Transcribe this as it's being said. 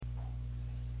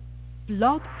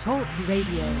Blog Talk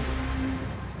Radio.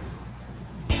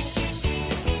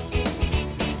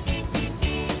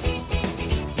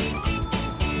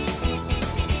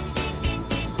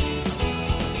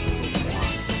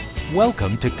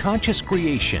 Welcome to Conscious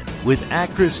Creation with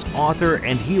actress, author,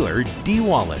 and healer Dee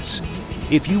Wallace.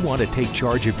 If you want to take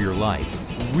charge of your life,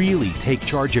 really take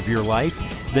charge of your life,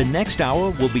 the next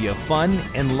hour will be a fun,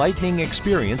 enlightening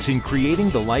experience in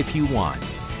creating the life you want.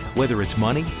 Whether it's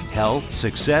money, health,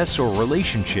 success, or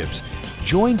relationships,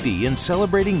 join Dee in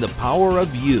celebrating the power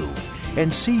of you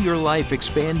and see your life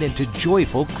expand into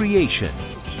joyful creation.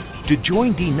 To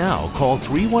join Dee now, call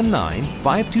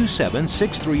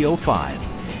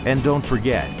 319-527-6305. And don't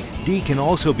forget, Dee can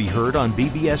also be heard on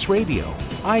BBS Radio,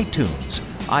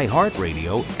 iTunes,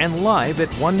 iHeartRadio, and live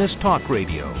at Oneness Talk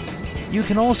Radio. You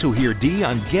can also hear Dee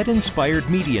on Get Inspired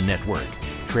Media Network,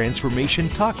 Transformation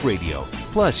Talk Radio,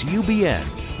 plus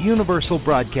UBN, Universal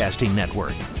Broadcasting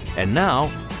Network. And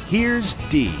now, here's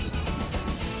Dee.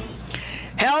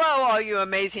 Hello, all you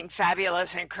amazing, fabulous,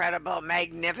 incredible,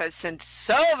 magnificent,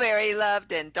 so very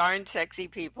loved, and darn sexy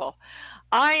people.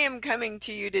 I am coming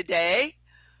to you today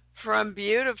from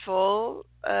beautiful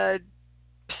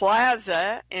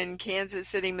Plaza in Kansas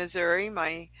City, Missouri,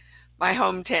 my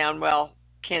hometown. Well,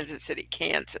 Kansas City,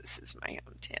 Kansas is my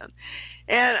hometown.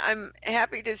 And I'm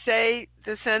happy to say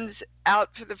the sun's out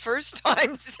for the first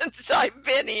time since I've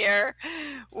been here.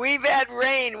 We've had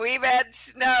rain, we've had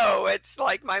snow. It's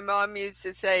like my mom used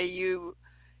to say, you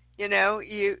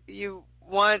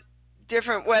want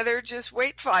different weather, just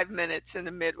wait 5 minutes in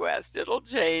the Midwest. It'll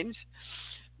change.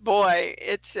 Boy,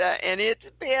 it's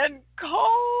been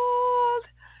cold.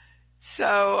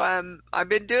 So I've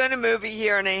been doing a movie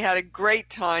here, and I had a great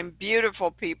time.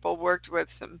 Beautiful people, worked with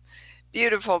some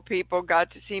beautiful people,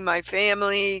 got to see my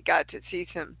family, got to see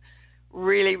some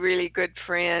really, really good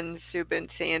friends, Sue and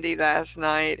Sandy last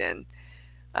night, and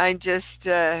I'm just,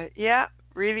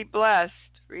 really blessed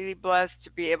to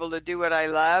be able to do what I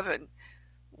love and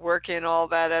work in all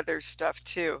that other stuff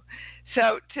too.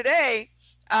 So today,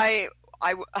 I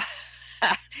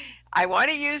want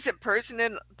to use a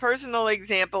personal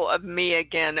example of me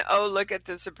again. Oh, look at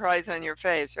the surprise on your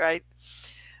face, right?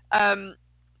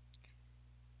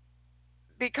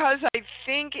 Because I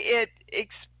think it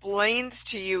explains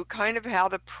to you kind of how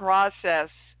the process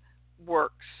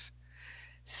works.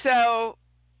 So,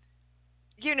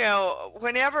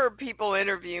 whenever people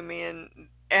interview me and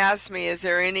ask me, is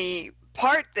there any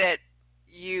part that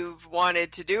you've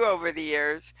wanted to do over the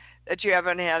years that you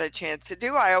haven't had a chance to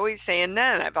do, I always say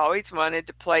none. I've always wanted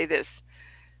to play this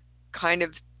kind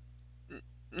of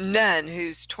nun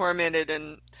who's tormented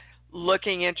and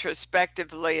looking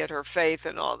introspectively at her faith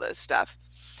and all this stuff.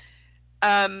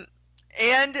 And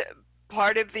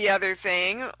part of the other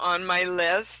thing on my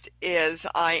list is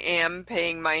I am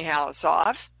paying my house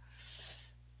off,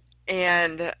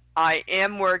 and I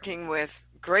am working with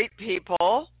great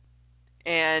people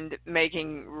and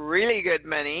making really good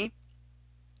money,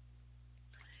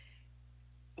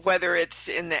 whether it's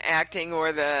in the acting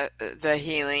or the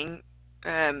healing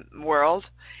world.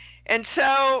 And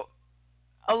so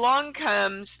along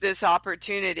comes this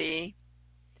opportunity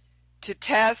to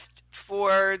test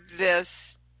for this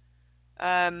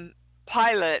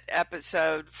pilot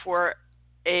episode for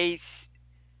a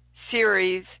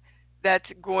series that's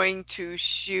going to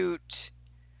shoot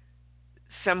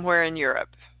somewhere in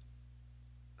Europe.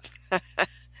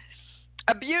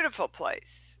 A beautiful place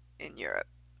in Europe.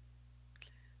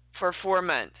 For 4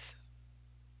 months.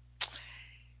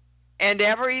 And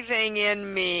everything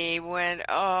in me went,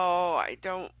 I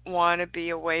don't want to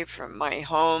be away from my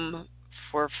home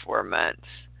for 4 months.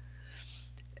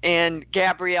 And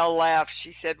Gabrielle laughed.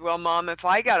 She said, well, Mom, if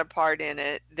I got a part in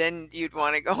it, then you'd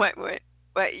want to go. I went,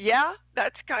 but yeah,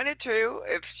 that's kind of true.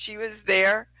 If she was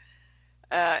there,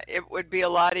 it would be a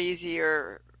lot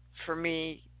easier for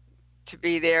me to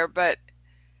be there.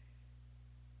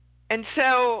 And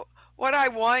so what I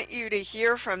want you to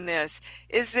hear from this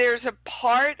is there's a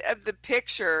part of the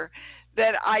picture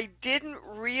that I didn't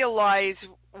realize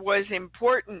was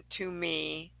important to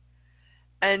me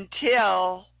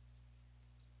until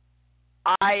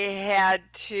I had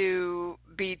to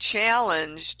be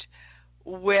challenged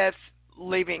with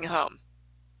leaving home.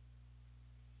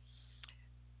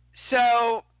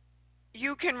 So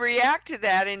you can react to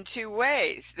that in two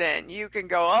ways then. You can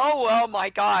go, oh, well, my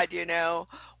God,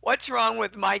 what's wrong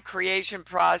with my creation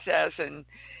process? And,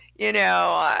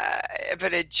 if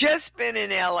it had just been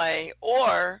in LA,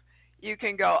 or you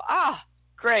can go,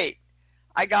 great.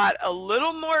 I got a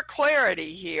little more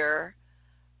clarity here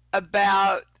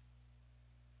about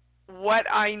what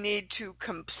I need to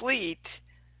complete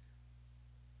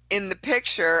in the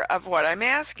picture of what I'm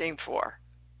asking for.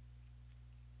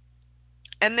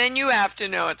 And then you have to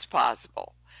know it's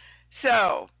possible.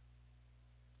 So,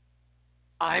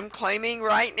 I'm claiming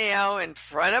right now in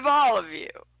front of all of you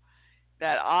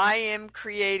that I am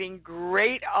creating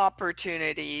great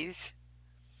opportunities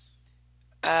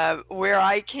where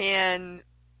I can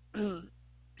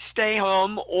stay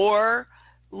home or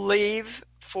leave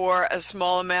for a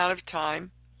small amount of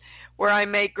time, where I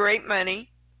make great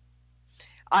money.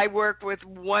 I work with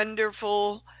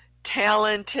wonderful,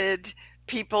 talented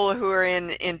people who are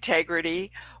in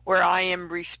integrity, where I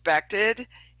am respected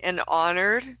and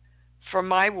honored for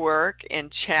my work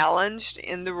and challenged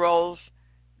in the roles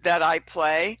that I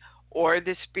play or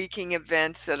the speaking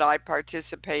events that I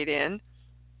participate in,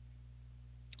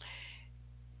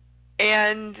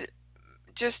 and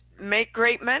just make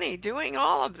great money doing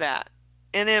all of that,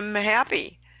 and am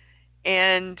happy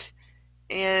and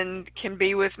can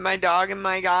be with my dog and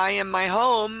my guy and my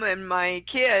home and my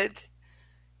kids,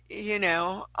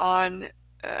 on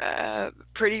a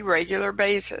pretty regular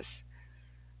basis,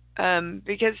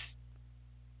 because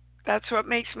that's what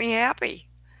makes me happy.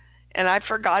 And I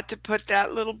forgot to put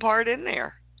that little part in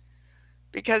there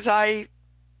because I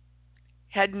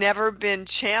had never been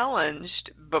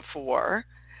challenged before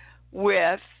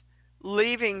with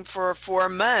leaving for 4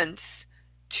 months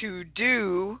to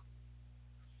do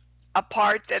a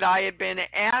part that I had been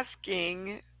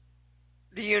asking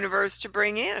the universe to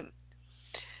bring in.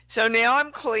 So now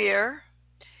I'm clear,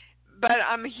 but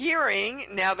I'm hearing,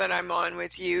 now that I'm on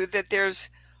with you, that there's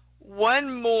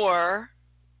one more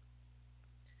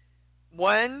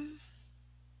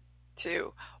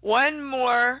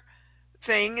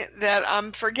thing that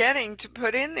I'm forgetting to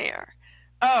put in there.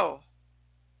 Oh,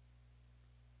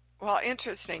 well,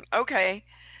 interesting. Okay.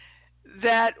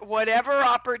 That whatever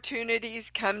opportunities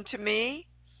come to me,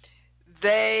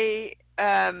 they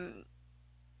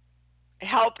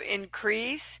help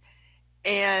increase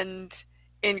and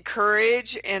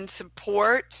encourage and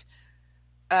support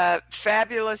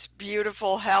fabulous,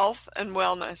 beautiful health and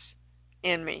wellness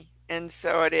in me. And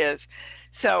so it is.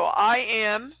 So I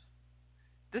am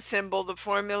the symbol, the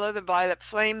formula, the violet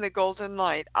flame, the golden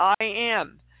light. I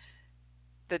am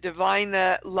the divine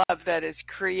love that is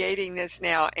creating this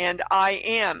now. And I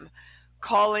am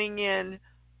calling in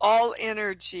all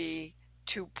energy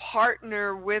to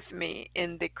partner with me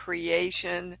in the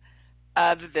creation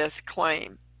of this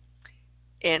claim.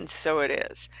 And so it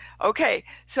is. Okay,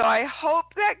 so I hope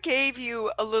that gave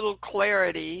you a little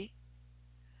clarity.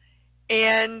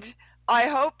 And I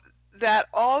hope that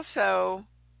also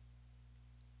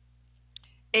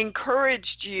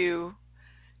encouraged you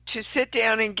to sit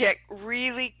down and get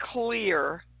really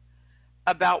clear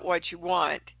about what you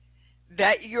want,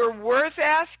 that you're worth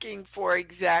asking for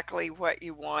exactly what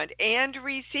you want and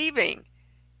receiving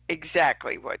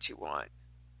exactly what you want.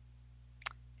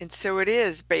 And so it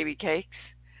is, baby cakes.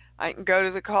 I can go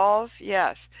to the calls?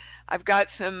 Yes. I've got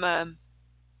some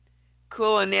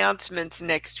cool announcements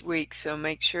next week, so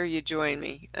make sure you join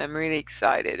me. I'm really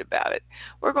excited about it.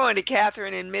 We're going to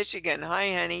Catherine in Michigan.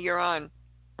 Hi, honey. You're on.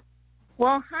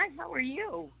 Well, hi. How are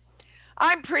you?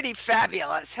 I'm pretty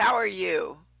fabulous. How are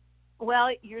you? Well,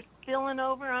 you're spilling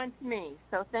over onto me,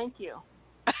 so thank you.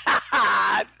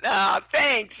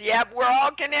 Thanks. Yep, we're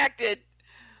all connected.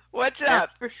 What's up?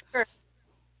 That's for sure.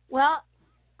 Well,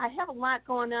 I have a lot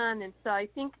going on, and so I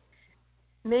think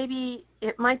maybe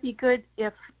it might be good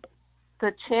if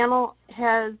the channel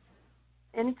has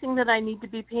anything that I need to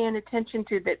be paying attention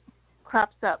to that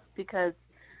crops up, because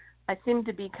I seem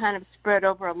to be kind of spread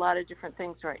over a lot of different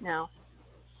things right now.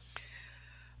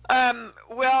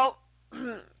 Well,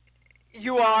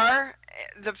 you are.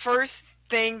 The first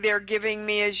thing they're giving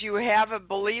me is you have a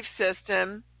belief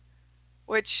system,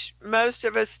 which most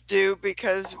of us do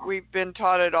because we've been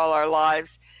taught it all our lives,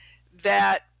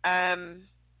 that, that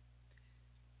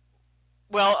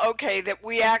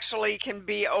we actually can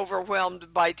be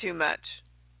overwhelmed by too much.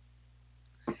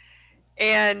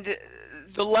 And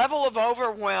the level of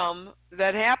overwhelm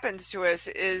that happens to us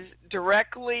is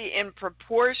directly in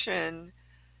proportion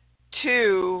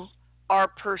to our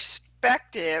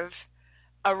perspective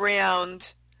around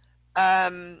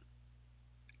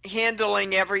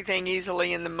handling everything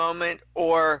easily in the moment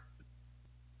or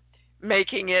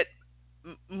making it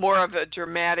more of a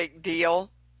dramatic deal.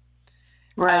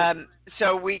 Right.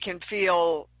 So we can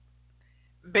feel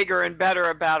bigger and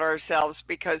better about ourselves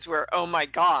because we're, oh my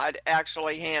God,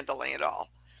 actually handling it all.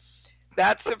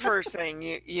 That's the first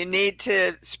thing. You need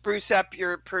to spruce up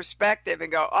your perspective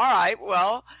and go, all right,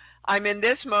 well, I'm in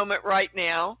this moment right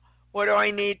now. What do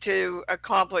I need to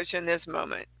accomplish in this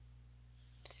moment?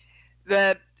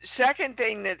 The second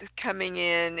thing that's coming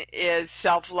in is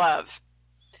self-love.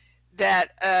 That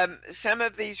some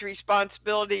of these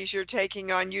responsibilities you're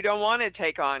taking on, you don't want to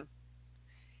take on.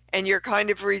 And you're kind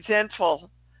of resentful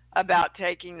about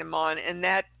taking them on. And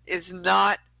that is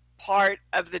not part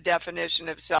of the definition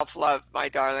of self-love, my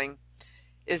darling.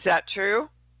 Is that true?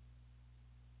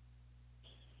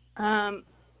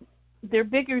 They're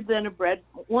bigger than a bread.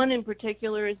 One in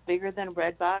particular is bigger than a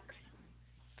bread box.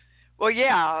 Well,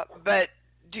 yeah, but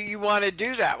do you want to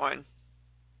do that one?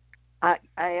 I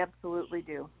absolutely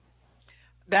do.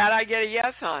 That I get a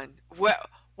yes on.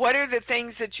 What are the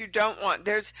things that you don't want?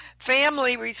 There's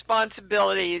family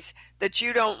responsibilities that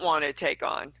you don't want to take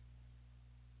on.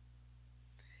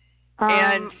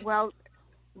 Well,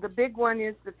 the big one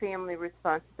is the family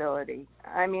responsibility.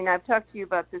 I mean, I've talked to you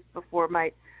about this before.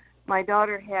 My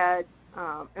daughter had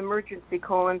emergency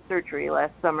colon surgery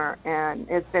last summer and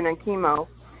has been on chemo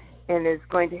and is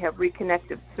going to have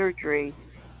reconnective surgery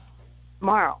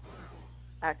tomorrow,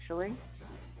 actually,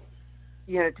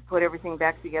 to put everything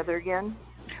back together again.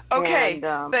 Okay,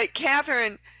 and, but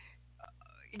Catherine,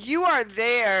 you are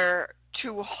there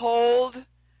to hold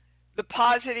the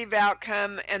positive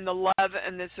outcome and the love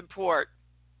and the support.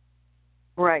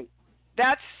 Right.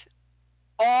 That's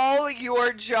all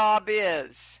your job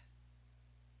is.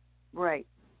 Right.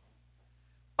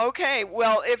 Okay,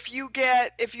 well, if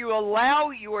you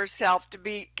allow yourself to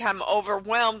become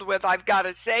overwhelmed with I've got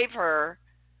to save her,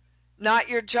 not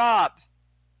your job.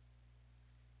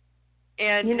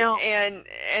 And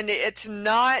and it's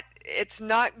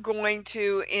not going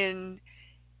to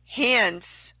enhance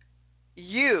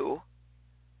you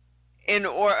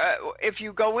if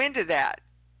you go into that.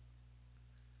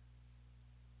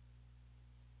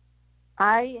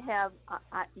 I have,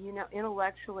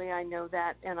 intellectually I know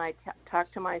that, and I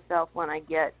talk to myself when I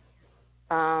get,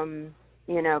 kind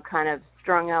of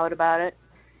strung out about it.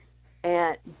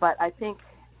 But I think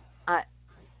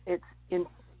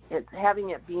it's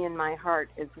having it be in my heart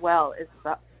as well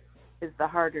is the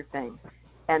harder thing,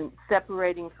 and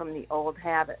separating from the old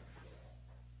habits.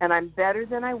 And I'm better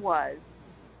than I was,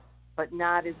 but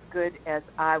not as good as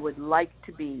I would like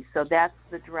to be. So that's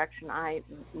the direction I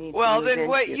need to move Well, then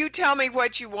into. you tell me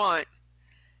what you want.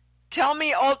 Tell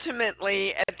me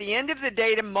ultimately, at the end of the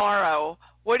day tomorrow,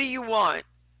 what do you want?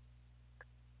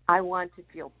 I want to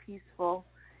feel peaceful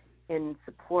in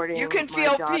supporting You can my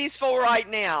feel daughter. peaceful right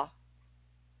now.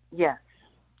 Yes.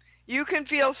 You can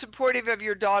feel supportive of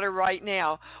your daughter right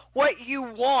now. What you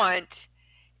want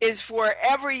is for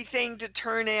everything to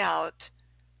turn out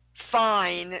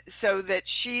fine so that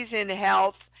she's in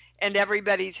health and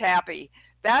everybody's happy.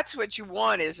 That's what you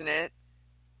want, isn't it?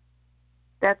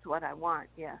 That's what I want,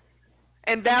 yes.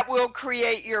 And that will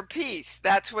create your peace.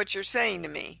 That's what you're saying to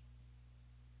me.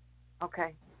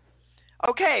 Okay.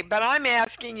 Okay, but I'm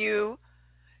asking you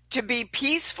to be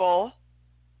peaceful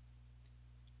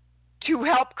to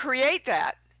help create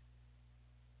that.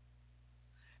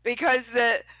 Because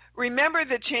remember,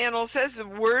 the channel says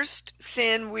the worst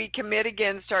sin we commit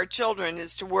against our children is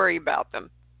to worry about them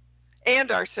and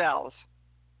ourselves.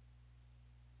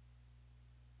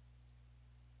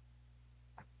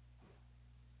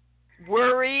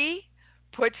 Worry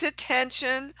puts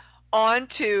attention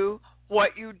onto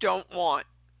what you don't want.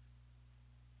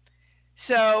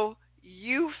 So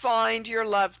you find your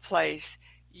love place.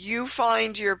 You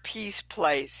find your peace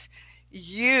place.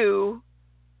 You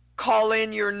call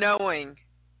in your knowing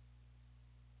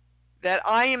that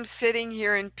I am sitting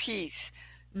here in peace,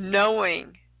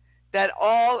 knowing that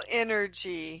all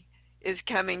energy is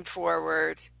coming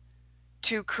forward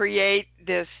to create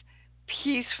this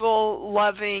peaceful,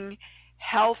 loving,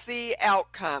 healthy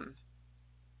outcome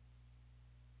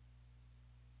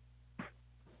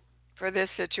for this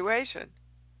situation.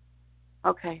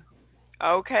 Okay.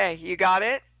 Okay, you got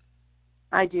it?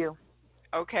 I do.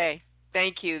 Okay,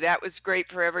 thank you. That was great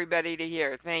for everybody to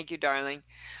hear. Thank you, darling.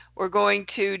 We're going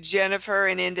to Jennifer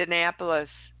in Indianapolis.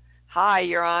 Hi,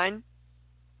 you're on.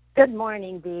 Good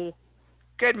morning, Dee.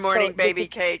 Good morning, baby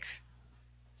cakes.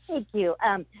 Thank you.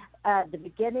 The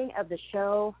beginning of the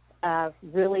show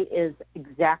really is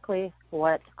exactly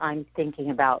what I'm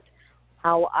thinking about,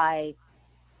 how I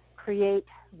create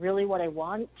really what I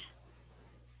want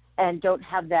and don't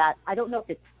have that. I don't know if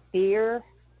it's fear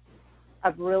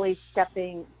of really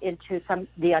stepping into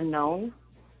the unknown,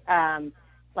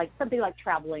 like something like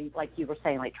traveling, like you were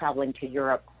saying, like traveling to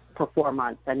Europe for 4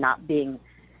 months and not being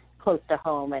close to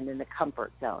home and in the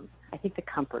comfort zone. I think the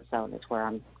comfort zone is where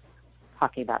I'm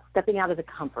talking about, stepping out of the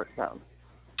comfort zone.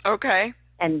 Okay.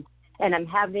 And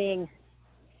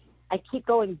I keep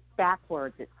going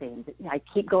backwards, it seems. I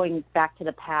keep going back to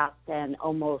the past and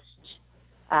almost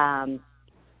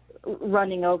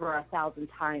running over 1,000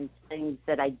 times things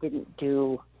that I didn't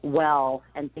do well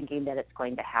and thinking that it's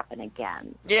going to happen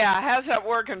again. Yeah, how's that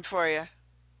working for you?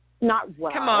 Not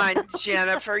well. Come on,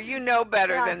 Jennifer, you know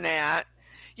better than that.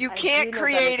 You can't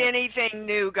create anything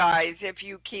new, guys, if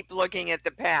you keep looking at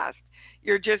the past.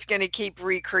 You're just going to keep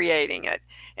recreating it.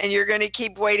 And you're going to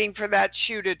keep waiting for that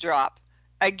shoe to drop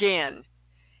again.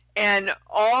 And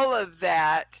all of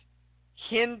that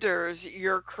hinders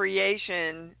your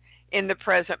creation in the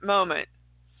present moment.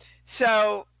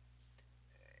 So,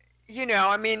 you know,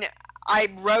 I mean, I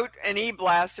wrote an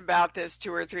e-blast about this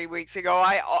 2 or 3 weeks ago.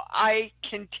 I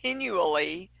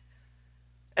continually,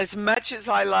 as much as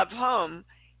I love home,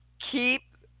 keep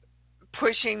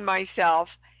pushing myself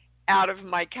out of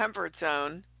my comfort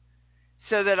zone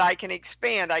so that I can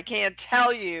expand. I can't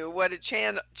tell you what a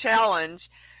challenge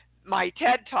my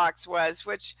TED Talks was,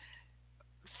 which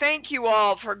thank you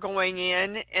all for going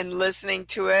in and listening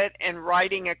to it and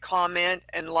writing a comment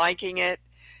and liking it.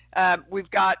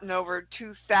 We've gotten over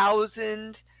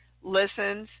 2,000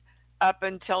 listens up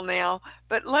until now.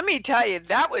 But let me tell you,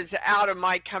 that was out of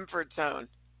my comfort zone.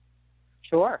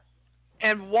 Sure.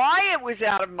 And why it was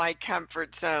out of my comfort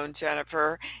zone,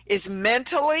 Jennifer, is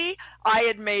mentally I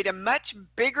had made a much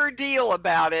bigger deal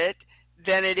about it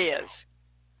than it is.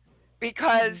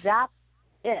 Because that's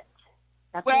it.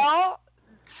 Well,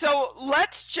 so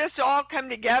let's just all come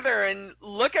together and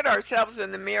look at ourselves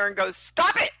in the mirror and go,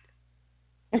 stop it.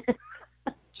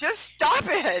 Just stop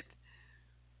it.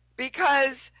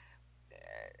 Because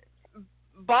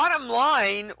bottom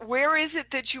line, where is it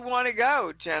that you want to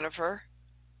go, Jennifer?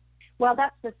 Well,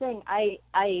 that's the thing.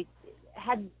 I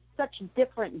had such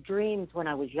different dreams when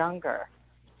I was younger,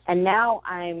 and now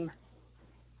I'm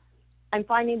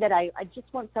finding that I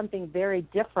just want something very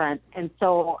different. And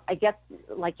so I guess,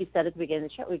 like you said at the beginning of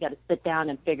the show, we got to sit down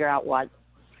and figure out what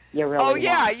you really want. Oh,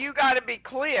 yeah, you got to be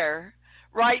clear.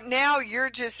 Right now, you're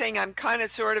just saying, I'm kind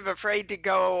of sort of afraid to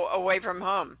go away from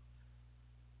home.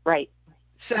 Right.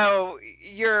 So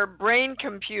your brain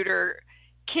computer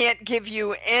can't give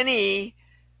you any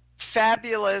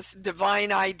fabulous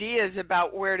divine ideas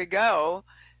about where to go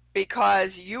because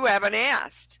you haven't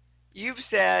asked. You've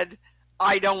said,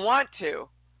 I don't want to.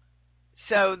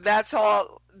 So that's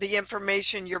all the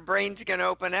information your brain's going to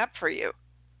open up for you.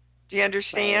 Do you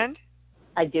understand?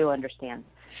 Right. I do understand.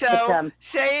 So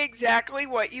say exactly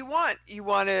what you want. You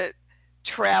want to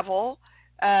travel.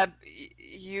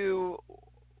 You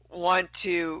want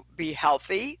to be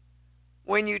healthy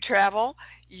when you travel.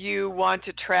 You want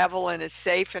to travel in a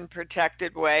safe and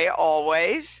protected way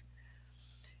always.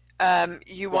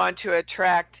 You want to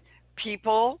attract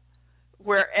people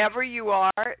wherever you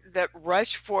are that rush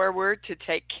forward to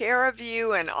take care of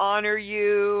you and honor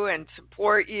you and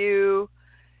support you,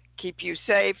 keep you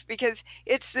safe, because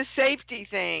it's the safety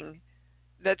thing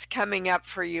that's coming up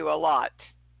for you a lot.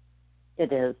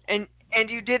 It is. And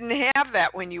you didn't have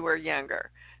that when you were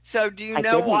younger. So do you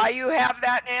know why you have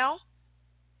that now?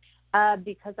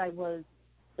 Because I was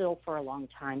ill for a long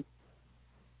time.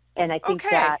 And I think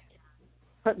that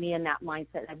put me in that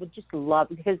mindset. I would just love,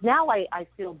 because now I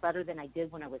feel better than I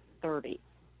did when I was 30.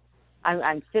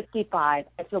 I'm 55.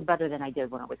 I feel better than I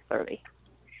did when I was 30.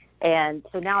 And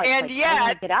so now I want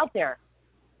to get out there.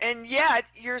 And yet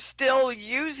you're still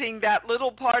using that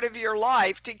little part of your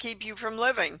life to keep you from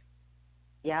living.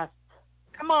 Yes.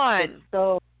 Come on.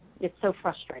 It's so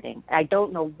frustrating. I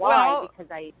don't know why,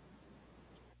 because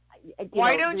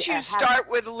why don't you start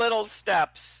with little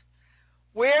steps?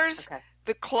 Where's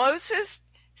the closest,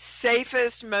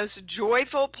 safest, most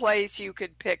joyful place you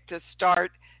could pick to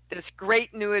start this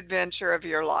great new adventure of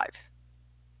your life?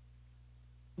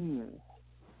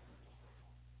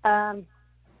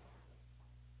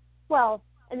 Well,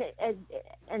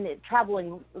 and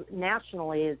traveling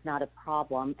nationally is not a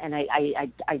problem. And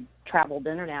I traveled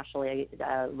internationally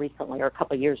recently, or a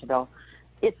couple of years ago.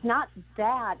 It's not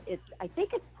that. I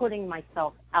think it's putting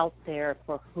myself out there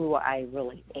for who I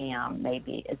really am,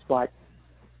 maybe, is what.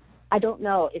 I don't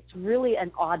know. It's really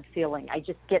an odd feeling. I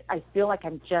feel like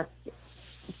I'm just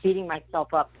beating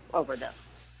myself up over this.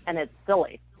 And it's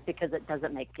silly because it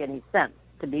doesn't make any sense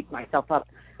to beat myself up.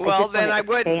 Well, then I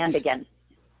would expand again.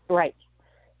 Right.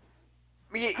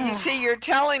 You see, you're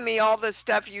telling me all the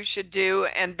stuff you should do,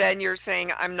 and then you're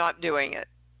saying I'm not doing it.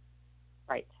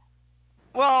 Right.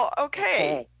 Well,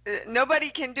 okay.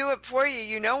 Nobody can do it for you.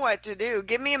 You know what to do.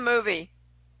 Give me a movie.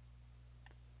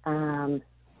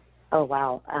 Oh,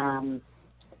 wow.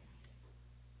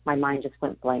 My mind just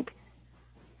went blank.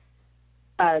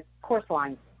 Course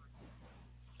Line.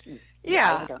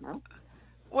 Yeah. I don't know.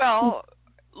 Well,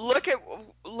 look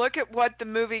at what the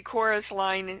movie Chorus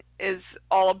Line is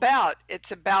all about.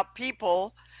 It's about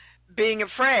people being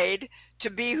afraid to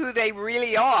be who they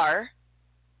really are.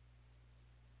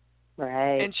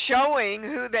 Right. And showing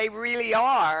who they really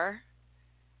are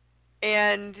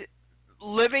and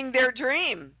living their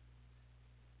dream.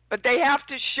 But they have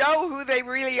to show who they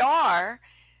really are.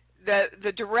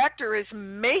 The director is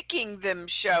making them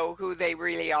show who they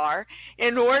really are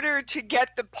in order to get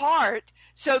the part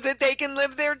so that they can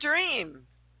live their dream.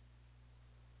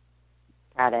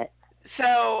 Got it.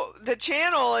 So the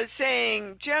channel is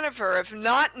saying, Jennifer, if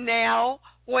not now,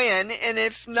 when? And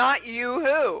if not you,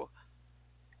 who?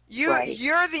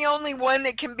 You're the only one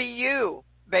that can be you,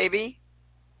 baby.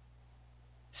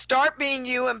 Start being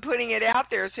you and putting it out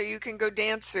there so you can go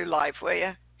dance through life, will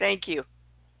you? Thank you.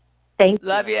 Thank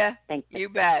Love you. you. Thank you. You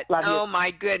bet. Love you. Oh,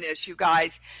 my goodness, you guys.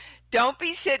 Don't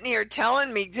be sitting here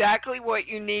telling me exactly what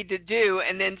you need to do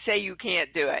and then say you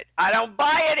can't do it. I don't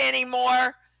buy it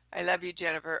anymore. I love you,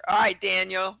 Jennifer. All right,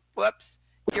 Daniel. Whoops.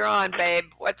 You're on, babe.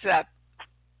 What's up?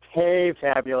 Hey,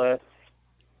 fabulous.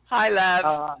 Hi,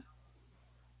 love.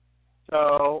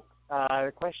 So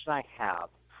the question I have,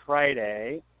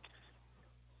 Friday,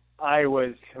 I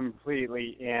was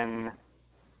completely in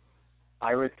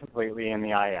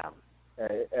the I am.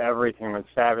 Everything was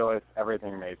fabulous.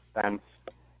 Everything made sense.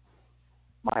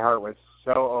 My heart was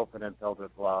so open and filled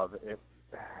with love. It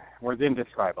was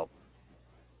indescribable.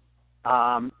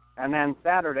 And then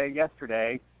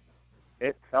yesterday,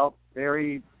 it felt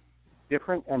very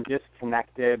different and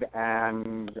disconnected,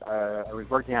 and I was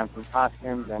working on some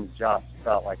costumes and just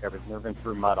felt like I was moving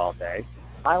through mud all day.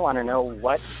 I want to know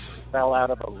what fell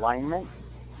out of alignment.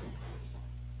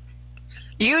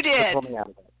 You did. Pull me out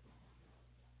of it.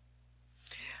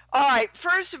 All right.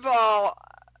 First of all,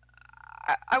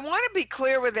 I want to be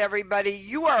clear with everybody.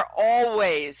 You are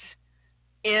always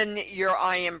in your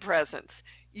I am presence.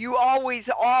 You always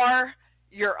are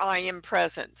your I am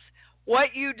presence.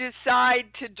 What you decide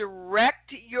to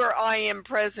direct your I am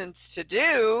presence to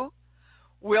do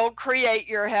will create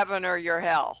your heaven or your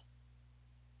hell.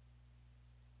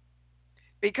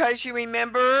 Because you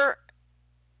remember,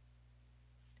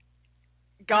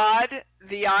 God,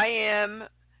 the I am,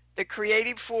 the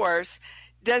creative force,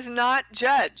 does not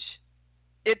judge.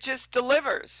 It just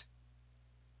delivers.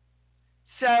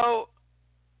 So,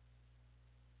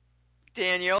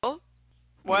 Daniel,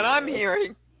 what I'm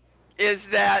hearing is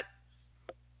that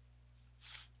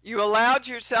you allowed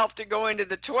yourself to go into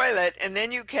the toilet, and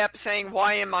then you kept saying,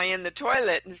 why am I in the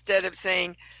toilet? Instead of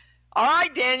saying, all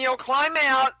right, Daniel, climb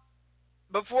out.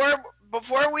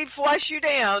 Before we flush you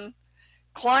down,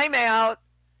 climb out,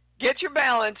 get your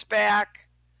balance back,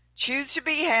 choose to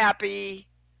be happy,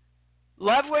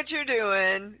 love what you're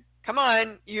doing. Come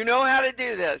on, you know how to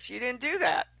do this. You didn't do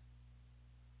that.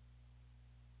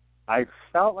 I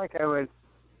felt like I was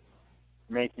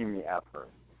making the effort.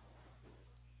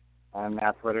 And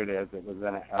that's what it is. It was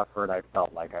an effort I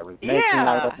felt like I was making.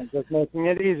 I wasn't just making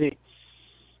it easy.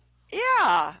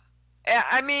 Yeah.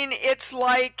 I mean, it's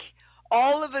like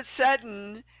all of a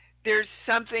sudden there's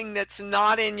something that's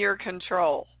not in your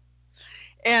control.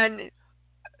 And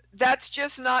that's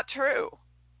just not true.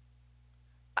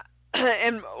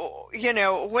 And, you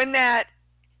know, when that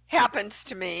happens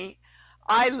to me,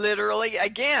 I literally,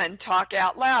 again, talk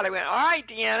out loud. I went, all right,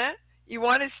 Deanna, you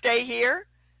want to stay here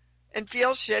and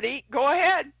feel shitty? Go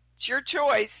ahead. It's your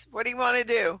choice. What do you want to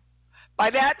do? By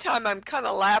that time, I'm kind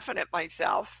of laughing at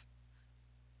myself.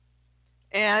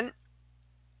 And,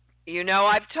 you know,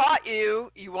 I've taught you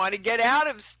want to get out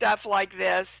of stuff like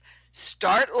this.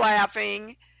 Start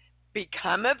laughing.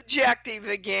 Become objective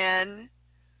again.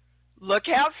 Look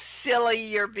how silly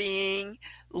you're being.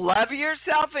 Love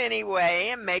yourself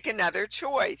anyway and make another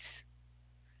choice.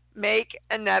 Make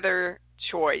another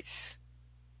choice.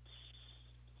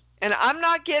 And I'm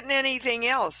not getting anything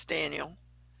else, Daniel.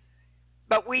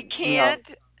 But we can't,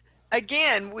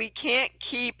 again, we can't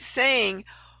keep saying,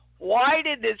 why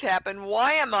did this happen?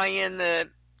 Why am I in the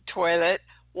toilet?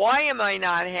 Why am I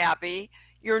not happy?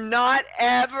 You're not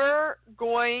ever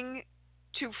going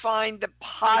to find the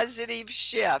positive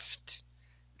shift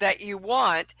that you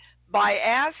want by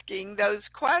asking those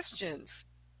questions.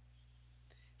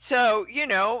 So, you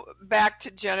know, back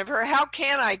to Jennifer, how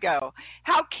can I go?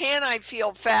 How can I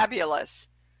feel fabulous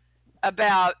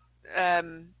about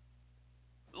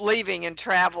leaving and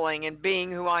traveling and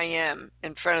being who I am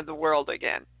in front of the world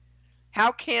again?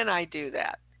 How can I do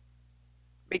that?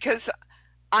 Because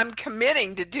I'm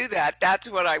committing to do that. That's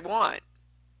what I want.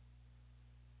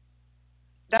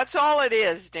 That's all it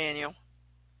is, Daniel.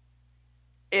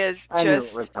 I knew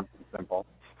it was something simple.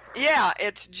 Yeah,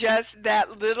 it's just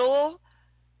that little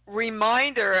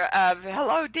reminder of,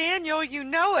 hello, Daniel, you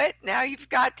know it. Now you've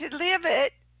got to live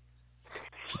it.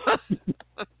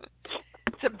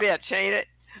 a bitch, ain't it?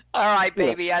 All right,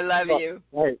 baby, I love you.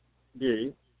 Hey,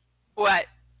 Dee. What?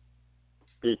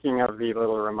 Speaking of the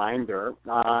little reminder,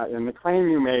 in the claim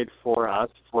you made for us,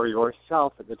 for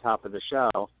yourself at the top of the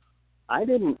show, I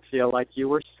didn't feel like you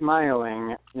were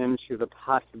smiling into the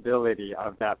possibility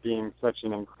of that being such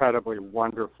an incredibly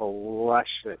wonderful,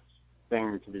 luscious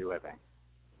thing to be living.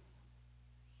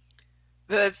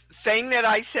 The thing that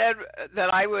I said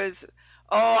that I was,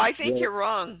 I think Yeah. you're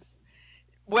wrong.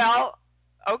 Well,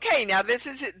 okay, now this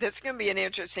is going to be an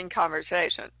interesting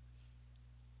conversation.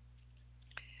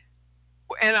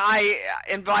 And I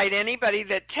invite anybody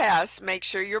that tests, make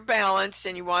sure you're balanced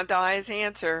and you want the highest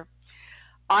answer.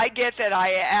 I get that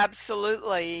I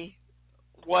absolutely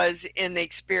was in the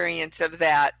experience of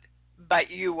that, but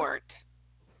you weren't.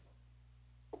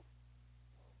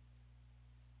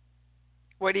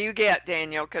 What do you get,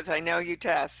 Daniel? Because I know you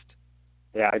test.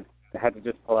 Yeah, I had to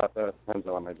just pull out the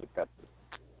pendulum. I just got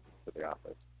to the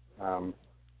office.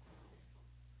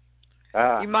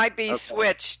 You might be okay.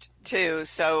 switched too,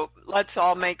 so let's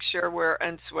all make sure we're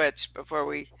unswitched before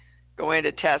we go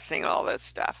into testing all this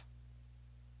stuff.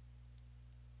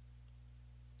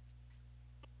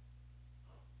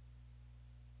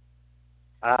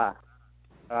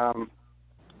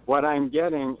 What I'm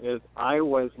getting is I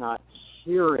was not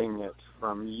hearing it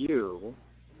from you.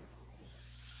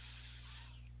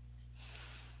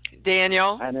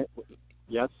 Daniel?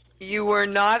 Yes? You were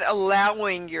not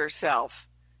allowing yourself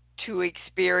to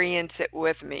experience it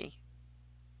with me,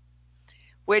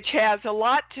 which has a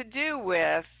lot to do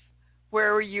with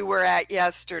where you were at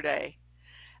yesterday.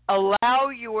 Allow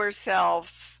yourself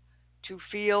to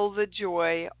feel the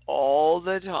joy all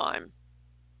the time.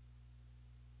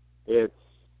 It's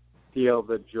feel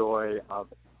the joy of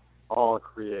all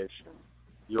creation.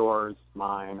 Yours,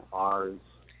 mine, ours,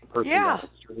 the person down the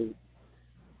street.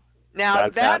 Now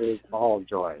that is all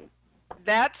joy.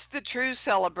 That's the true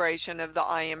celebration of the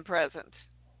I am present.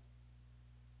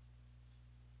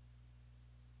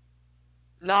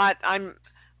 Not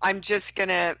I'm just going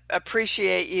to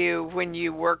appreciate you when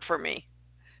you work for me,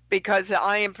 because the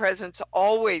I am presence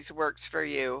always works for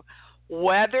you,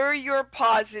 whether you're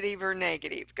positive or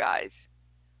negative, guys.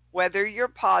 Whether you're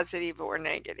positive or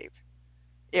negative,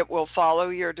 it will follow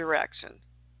your direction.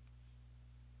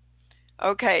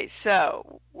 Okay,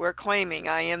 so we're claiming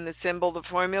I am the symbol, the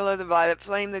formula, the violet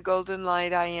flame, the golden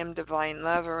light. I am divine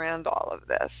love around all of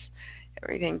this.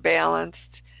 Everything balanced.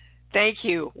 Thank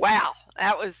you. Wow,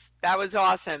 that was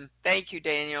awesome. Thank you,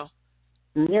 Daniel.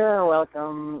 You're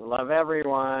welcome. Love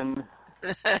everyone.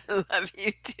 Love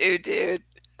you too, dude.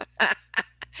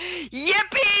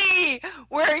 Yippee!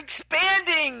 We're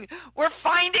expanding. We're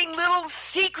finding little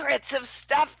secrets of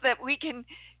stuff that we can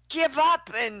give up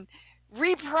and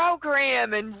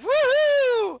reprogram and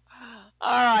woohoo!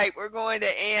 All right, we're going to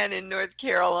Ann in North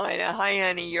Carolina. Hi,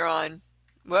 honey, you're on.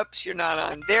 Whoops, you're not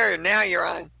on. There, now you're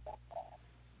on.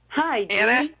 Hi,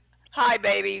 Anna. Dee. Hi,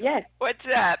 baby. Yes. What's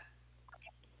up?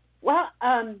 Well,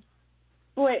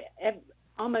 boy,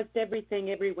 almost everything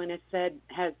everyone has said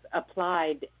has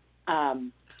applied.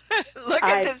 Look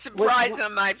at the surprise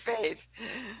on my face.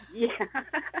 Yeah.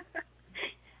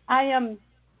 I am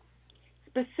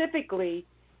specifically,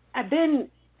 I've been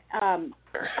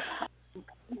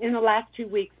in the last 2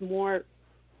 weeks more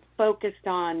focused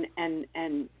on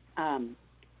and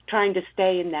trying to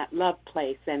stay in that love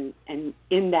place and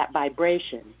in that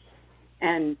vibration.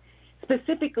 And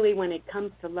specifically when it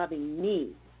comes to loving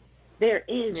me, there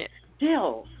is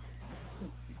still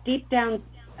deep down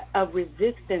a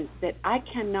resistance that I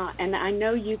cannot, and I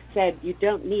know you've said you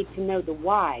don't need to know the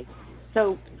why.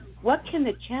 So what can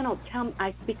the channel tell me?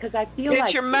 Because I feel like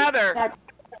it's your mother.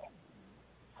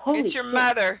 It's your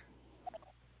mother.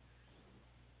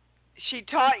 She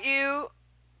taught you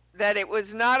that it was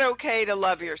not okay to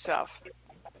love yourself.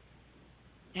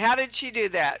 How did she do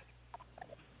that?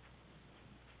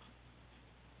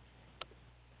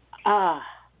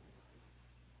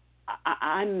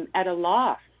 I'm at a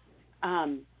loss.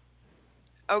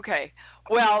 Okay.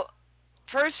 Well,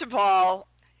 first of all,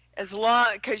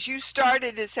 because you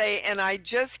started to say, and I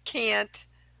just can't,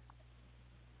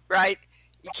 right?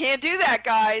 You can't do that,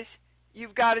 guys.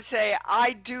 You've got to say,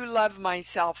 I do love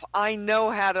myself. I know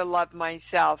how to love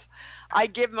myself. I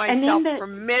give myself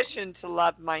permission to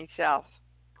love myself.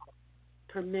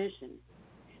 Permission.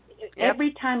 Yep.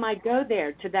 Every time I go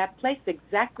there to that place,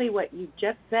 exactly what you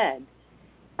just said,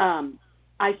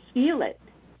 I feel it.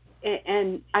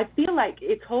 And I feel like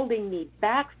it's holding me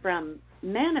back from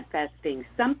manifesting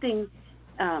something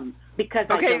because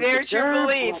I don't there's your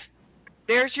belief. What...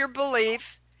 There's your belief.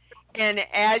 And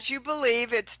as you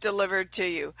believe, it's delivered to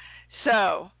you.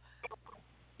 So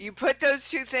you put those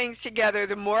two things together,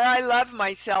 the more I love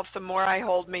myself, the more I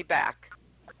hold me back.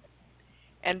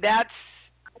 And that's,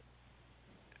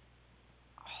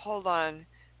 hold on,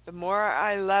 the more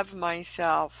I love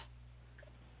myself,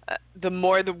 the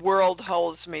more the world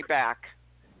holds me back.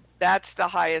 That's the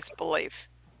highest belief.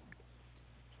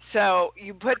 So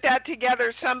you put that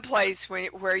together someplace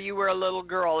where you were a little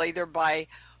girl, either by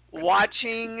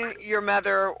watching your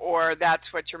mother or that's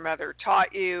what your mother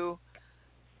taught you.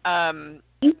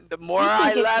 The more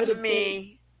I love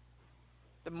me,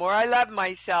 the more I love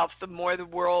myself, the more the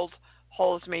world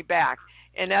holds me back.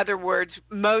 In other words,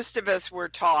 most of us were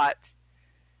taught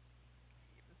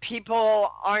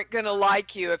people aren't going to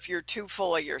like you if you're too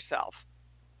full of yourself.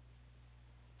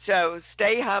 So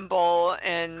stay humble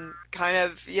and kind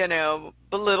of,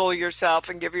 belittle yourself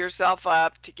and give yourself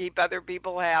up to keep other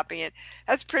people happy. And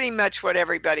that's pretty much what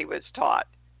everybody was taught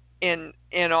in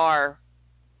our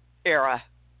era.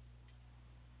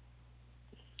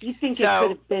 You think it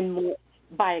could have been more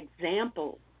by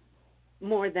example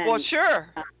more than... Well, sure.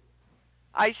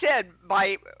 I said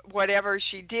by whatever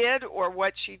she did or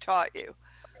what she taught you.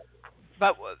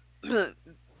 But,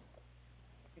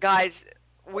 guys,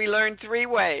 we learn three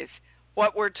ways.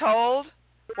 What we're told,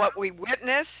 what we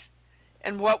witness,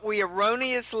 and what we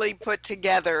erroneously put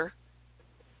together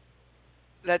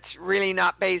that's really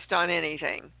not based on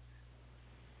anything.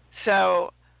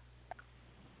 So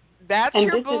that's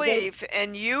your belief,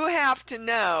 and you have to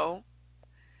know.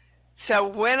 So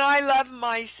when I love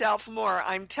myself more,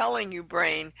 I'm telling you,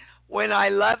 brain, when I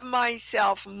love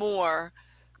myself more,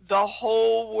 the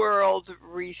whole world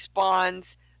responds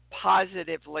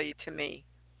positively to me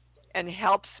and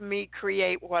helps me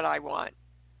create what I want.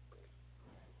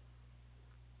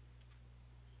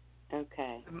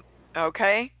 Okay.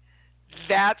 Okay?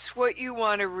 That's what you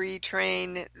want to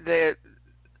retrain the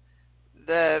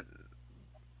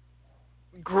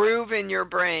groove in your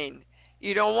brain.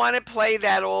 You don't want to play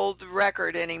that old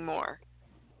record anymore.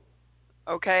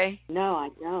 Okay? No, I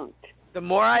don't. The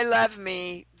more I love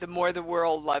me, the more the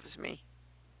world loves me.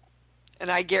 And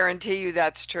I guarantee you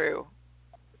that's true.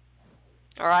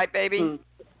 All right, baby?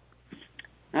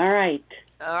 All right.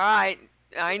 All right.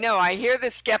 I know. I hear the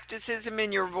skepticism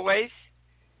in your voice.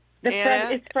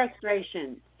 It's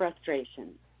frustration.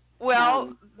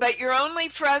 Well, but you're only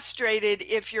frustrated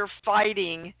if you're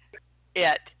fighting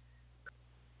it.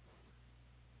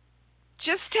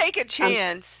 Just take a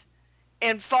chance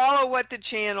and follow what the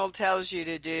channel tells you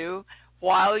to do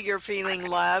while you're feeling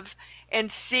love and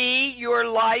see your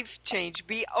life change.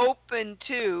 Be open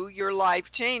to your life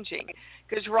changing.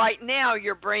 Because right now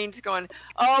your brain's going,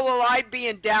 oh, well, I'd be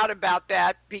in doubt about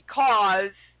that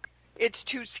because it's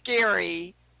too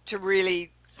scary to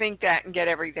really think that and get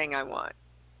everything I want.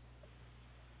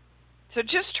 So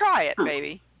just try it,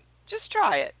 baby. Just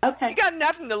try it. Okay. You got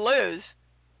nothing to lose.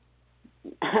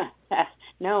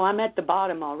 No, I'm at the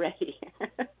bottom already.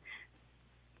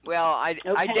 Well, I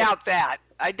doubt that.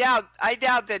 I doubt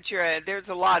that there's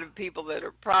a lot of people that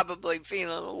are probably feeling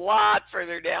a lot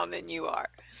further down than you are.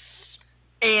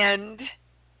 And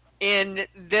in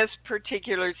this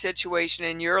particular situation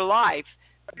in your life,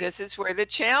 this is where the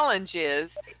challenge is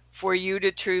for you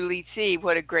to truly see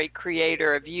what a great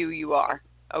creator of you are.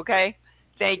 Okay?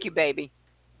 Thank you, baby.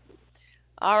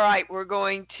 All right, we're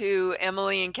going to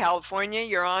Emily in California.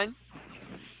 You're on.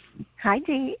 Hi,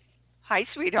 Dee. Hi,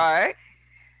 sweetheart.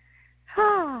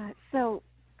 So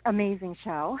amazing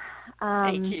show.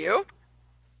 Thank you.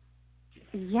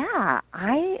 Yeah,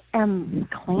 I am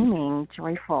claiming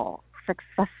joyful,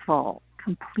 successful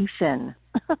completion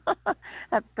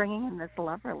at bringing in this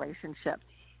love relationship.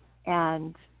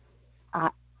 And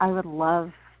I would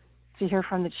love to hear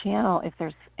from the channel if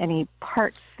there's any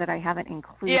parts that I haven't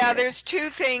included. Yeah, there's two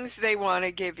things they want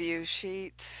to give you,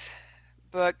 Sheets.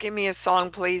 But give me a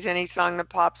song, please, any song that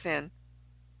pops in.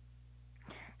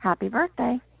 Happy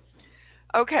birthday.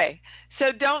 Okay,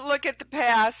 so don't look at the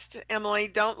past, Emily.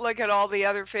 Don't look at all the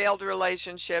other failed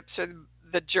relationships or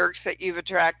the jerks that you've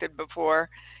attracted before.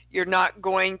 You're not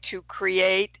going to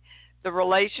create the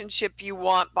relationship you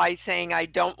want by saying, I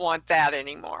don't want that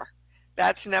anymore.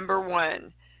 That's number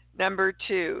one. Number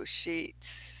two, Sheets,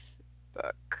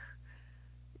 book.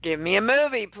 Give me a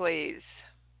movie, please.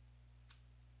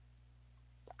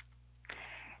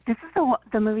 This is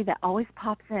the movie that always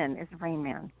pops in is Rain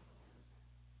Man.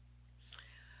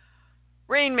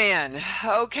 Rain Man.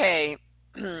 Okay.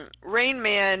 Rain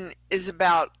Man is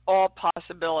about all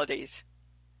possibilities.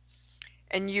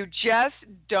 And you just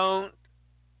don't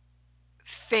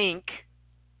think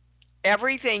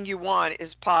everything you want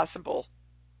is possible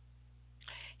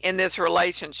in this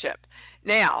relationship.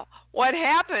 Now, what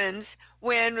happens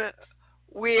when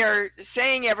we are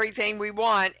saying everything we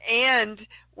want, and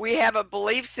we have a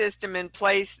belief system in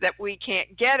place that we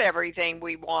can't get everything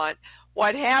we want,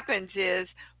 what happens is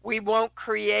we won't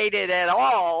create it at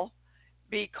all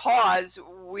because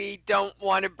we don't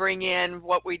want to bring in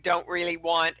what we don't really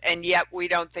want, and yet we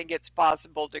don't think it's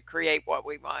possible to create what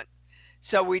we want.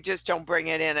 So we just don't bring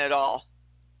it in at all.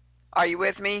 Are you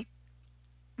with me?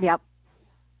 Yep.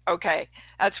 Okay,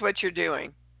 that's what you're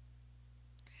doing.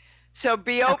 So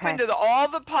be open to all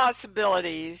the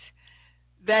possibilities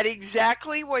that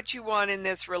exactly what you want in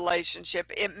this relationship.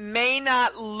 It may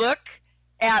not look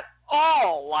at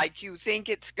all like you think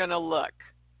it's going to look.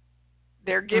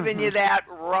 They're giving you that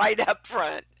right up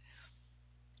front.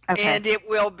 Okay. And it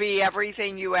will be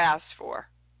everything you ask for.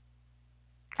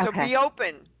 So be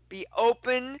open. Be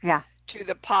open to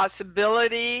the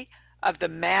possibility of the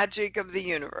magic of the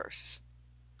universe.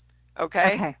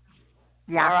 Okay? Okay.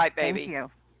 Yeah. All right, baby. Thank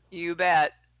you. You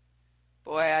bet.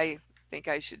 Boy, I think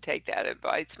I should take that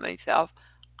advice myself.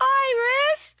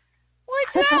 Iris,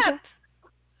 what's up?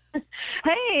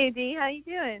 Hey, Dee, how you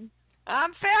doing?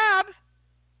 I'm fab.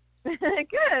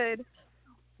 Good.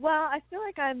 Well, I feel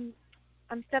like I'm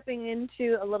stepping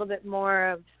into a little bit more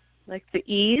of like the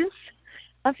ease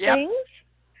of things,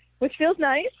 which feels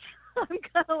nice. I'm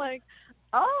kind of like,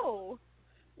 oh,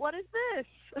 what is this?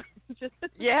 Just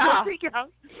freak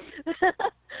out.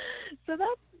 So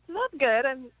that's good.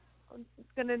 I'm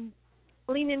going to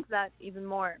lean into that even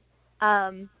more.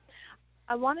 I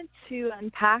wanted to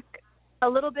unpack a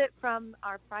little bit from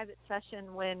our private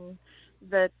session when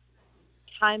the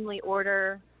timely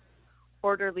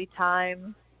orderly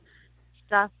time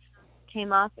stuff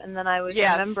came up, and then I was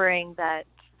remembering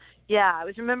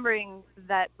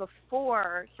that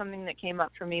before, something that came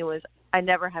up for me was I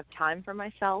never have time for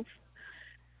myself.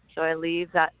 So I leave.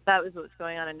 That was what was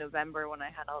going on in November when I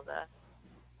had all the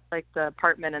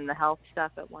apartment and the health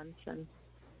stuff at once. And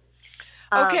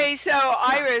okay, so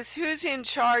Iris, who's in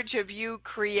charge of you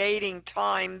creating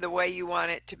time the way you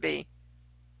want it to be?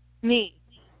 Me.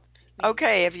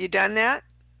 Okay, have you done that?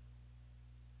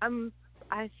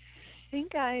 I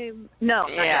think I'm no.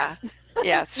 Yeah,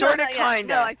 yeah, sort of, kind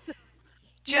of. No,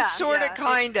 just sort of,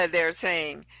 kind of. They're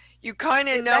saying you kind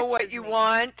of know what you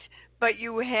want, but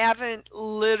you haven't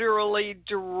literally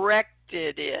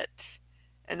directed it.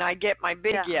 And I get my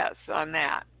big yes on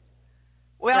that.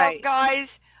 Well, guys,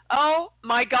 oh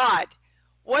my God,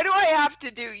 what do I have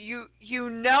to do? You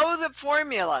know the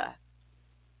formula,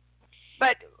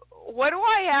 but what do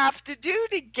I have to do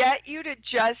to get you to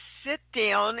just sit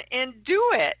down and do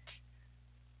it?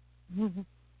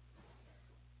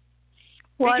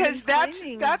 Well, because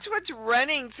that's what's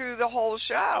running through the whole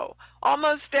show,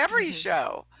 almost every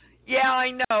show. Yeah, I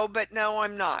know, but no,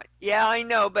 I'm not. Yeah, I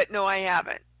know, but no, I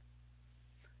haven't.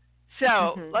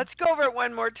 So let's go over it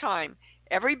one more time.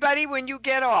 Everybody, when you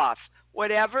get off,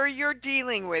 whatever you're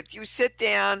dealing with, you sit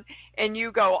down and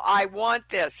you go, I want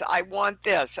this, I want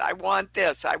this, I want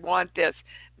this, I want this.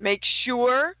 Make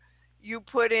sure you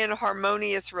put in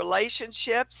harmonious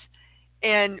relationships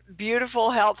and beautiful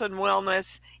health and wellness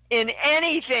in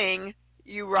anything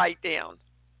you write down.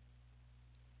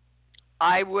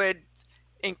 I would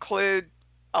include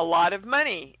a lot of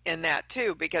money in that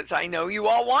too, because I know you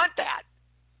all want that.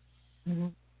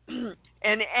 And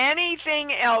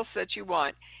anything else that you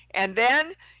want. And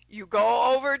then you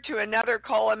go over to another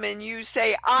column and you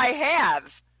say, I have.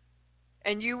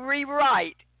 And you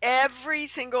rewrite every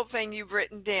single thing you've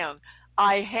written down.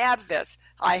 I have this.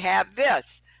 I have this.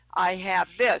 I have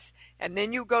this. And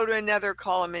then you go to another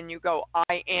column and you go,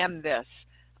 I am this.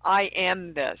 I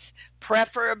am this.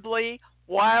 Preferably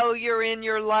while you're in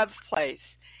your love place.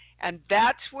 And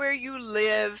that's where you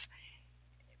live,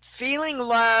 feeling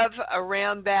love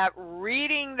around that,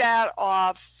 reading that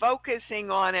off,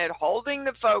 focusing on it, holding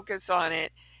the focus on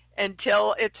it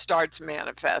until it starts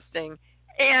manifesting.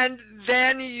 And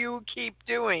then you keep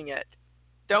doing it.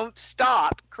 Don't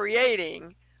stop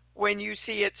creating when you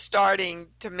see it starting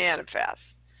to manifest.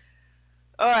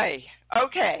 Oy,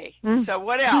 okay. So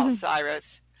what else, Iris?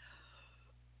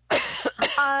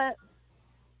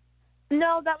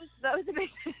 No, that was a big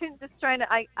just trying to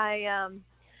I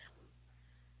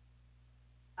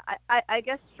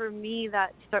guess for me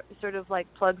that sort of like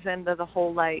plugs into the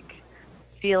whole like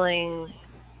feeling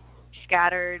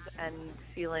scattered and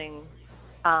feeling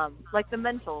like the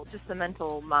mental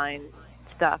mind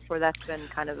stuff, where that's been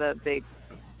kind of a big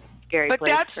scary place for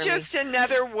me. But that's just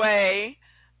another way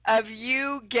of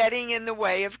you getting in the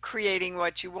way of creating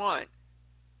what you want.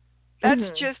 That's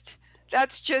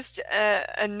just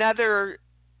another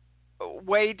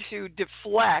way to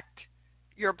deflect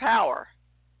your power.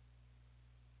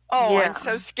 Oh, I'm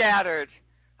so scattered.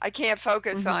 I can't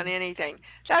focus on anything.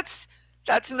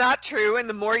 That's not true, and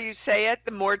the more you say it,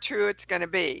 the more true it's going to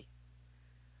be.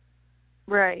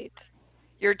 Right.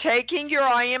 You're taking your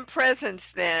I am presence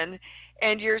then,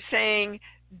 and you're saying,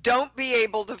 don't be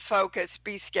able to focus,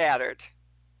 be scattered.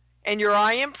 And your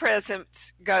I am presence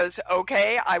goes,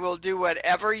 okay, I will do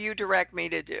whatever you direct me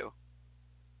to do.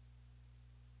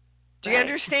 Do you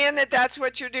understand that that's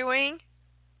what you're doing?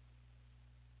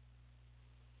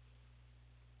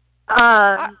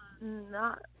 Not.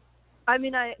 I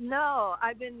mean, I've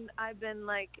been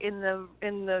like in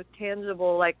the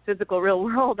tangible, like physical, real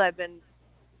world. I've been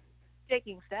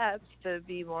taking steps to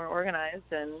be more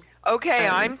organized and. Okay,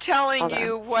 I'm telling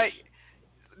you what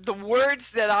the words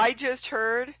that I just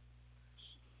heard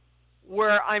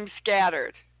were. I'm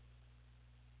scattered.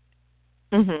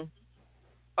 Mhm.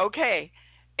 Okay,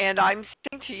 and I'm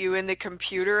saying to you in the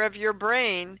computer of your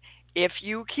brain, if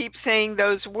you keep saying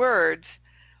those words,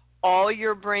 all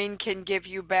your brain can give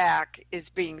you back is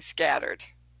being scattered.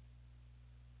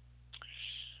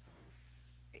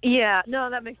 Yeah,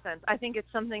 no, that makes sense. I think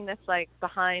it's something that's like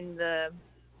behind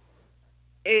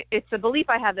it's a belief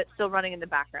I have that's still running in the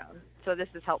background. So this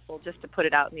is helpful just to put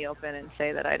it out in the open and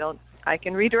say that I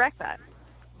can redirect that.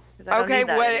 Okay,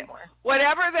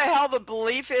 whatever the hell the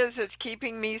belief is that's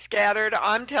keeping me scattered,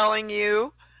 I'm telling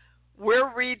you,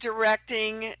 we're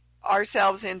redirecting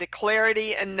ourselves into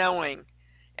clarity and knowing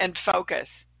and focus.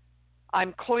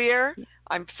 I'm clear,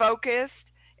 I'm focused,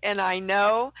 and I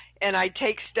know, and I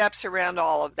take steps around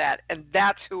all of that, and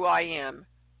that's who I am.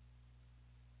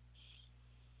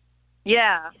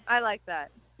 Yeah, I like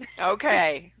that.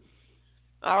 Okay.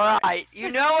 All right.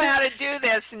 You know how to do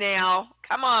this now.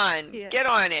 Come on. Yeah. Get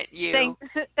on it, you.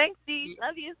 Thanks, Dee.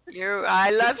 Love you. I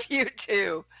love you,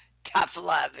 too. Tough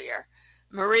love here.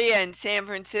 Maria in San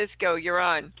Francisco, you're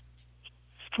on.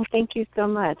 Well, thank you so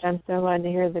much. I'm so glad to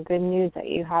hear the good news that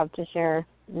you have to share.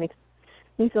 It makes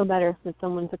me feel better that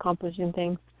someone's accomplishing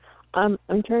things. I'm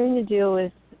trying to deal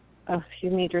with a few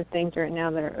major things right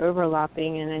now that are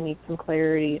overlapping, and I need some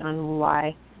clarity on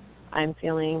why I'm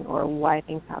feeling or why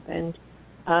things happened.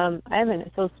 I have a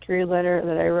Social Security letter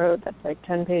that I wrote that's like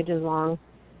 10 pages long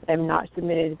that I've not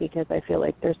submitted because I feel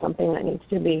like there's something that needs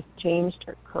to be changed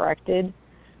or corrected.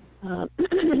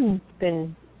 It's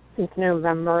been since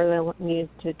November that I needed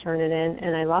to turn it in,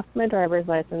 and I lost my driver's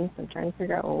license. I'm trying to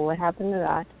figure out what happened to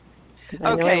that.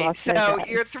 Okay, so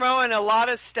you're throwing a lot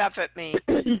of stuff at me.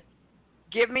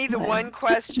 Give me the one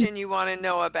question you want to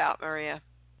know about, Maria.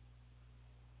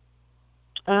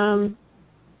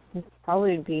 It'd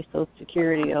probably be Social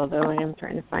Security, although I am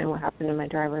trying to find what happened to my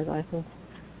driver's license.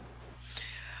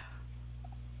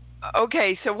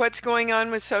 Okay, so what's going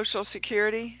on with Social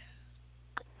Security?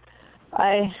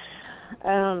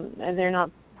 They're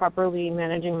not properly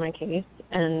managing my case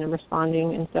and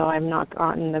responding, and so I've not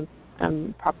gotten the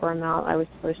proper amount I was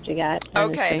supposed to get.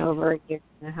 And okay. It's been over a year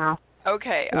and a half.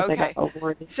 Okay.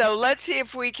 So let's see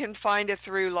if we can find a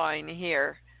through line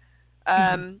here.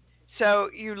 So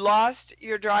you lost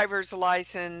your driver's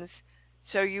license,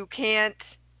 so you can't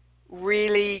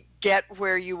really get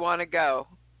where you want to go.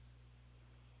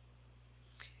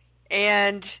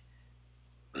 And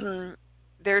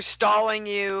they're stalling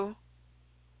you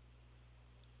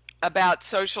about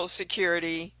Social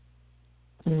Security.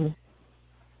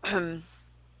 Mm-hmm.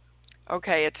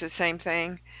 Okay, it's the same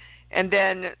thing. And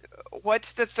then what's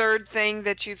the third thing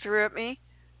that you threw at me?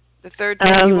 The third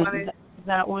thing you wanted?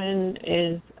 That one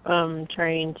is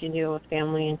trying to deal with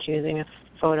family and choosing a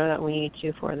photo that we need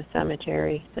to for the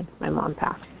cemetery since my mom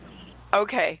passed.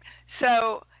 Okay,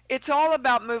 so it's all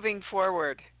about moving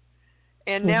forward.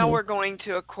 And now we're going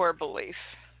to a core belief.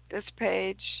 This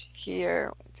page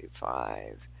here, 1, 2,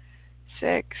 5,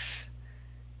 6,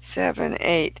 7,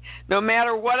 8. No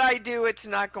matter what I do, it's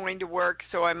not going to work,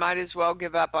 so I might as well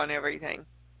give up on everything.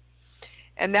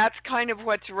 And that's kind of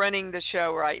what's running the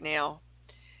show right now,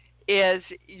 is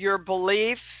your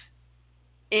belief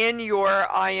in your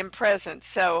I am present.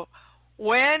 So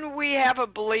when we have a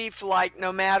belief like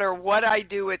no matter what I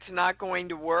do, it's not going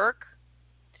to work,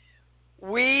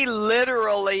 we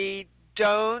literally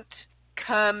don't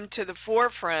come to the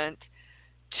forefront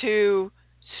to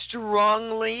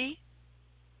strongly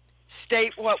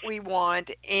state what we want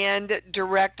and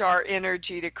direct our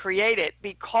energy to create it,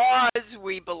 because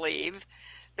we believe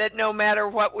that no matter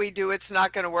what we do, it's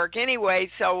not going to work anyway.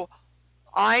 So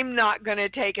I'm not going to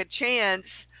take a chance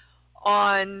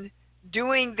on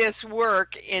doing this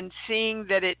work and seeing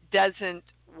that it doesn't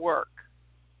work.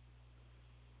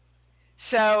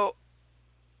 So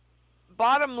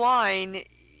bottom line,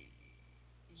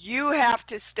 you have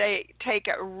to take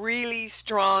a really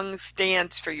strong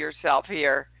stance for yourself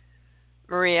here,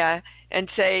 Maria, and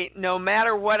say, no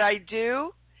matter what I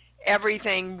do,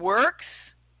 everything works.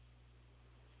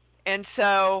 And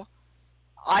so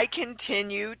I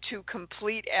continue to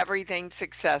complete everything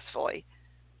successfully.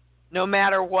 No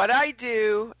matter what I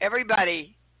do,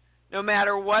 everybody, no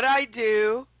matter what I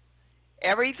do,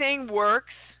 everything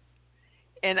works,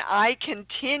 and I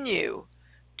continue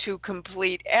to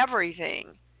complete everything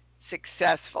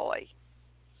successfully.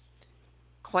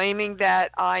 Claiming that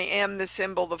I am the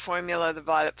symbol, the formula, the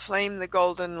violet flame, the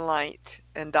golden light,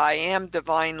 and I am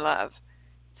divine love.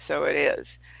 So it is.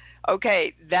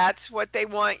 Okay, that's what they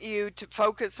want you to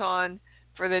focus on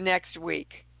for the next week.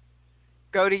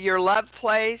 Go to your love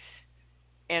place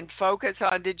and focus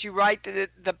on, did you write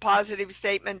the positive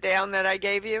statement down that I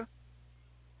gave you?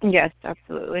 Yes,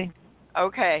 absolutely.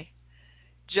 Okay.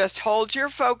 Just hold your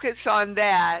focus on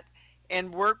that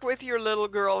and work with your little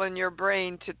girl in your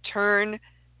brain to turn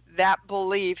that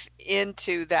belief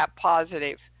into that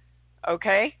positive.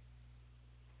 Okay?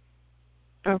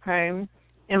 Okay.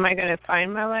 Am I going to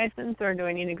find my license, or do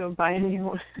I need to go buy a new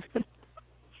one?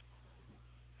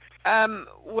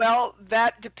 Well,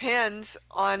 that depends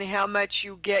on how much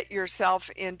you get yourself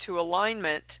into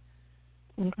alignment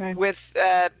with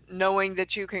knowing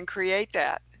that you can create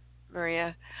that,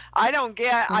 Maria. I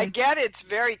get it's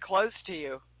very close to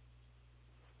you.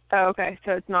 Oh, okay.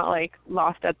 So it's not like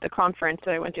lost at the conference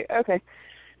that I went to. Okay.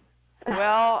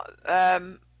 Well,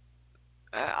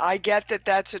 I get that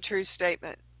that's a true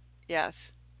statement. Yes.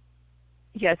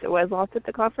 Yes, it was lost at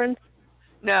the conference?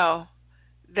 No,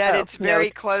 that it's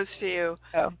very close to you.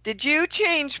 Oh. Did you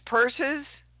change purses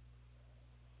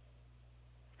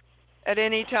at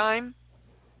any time?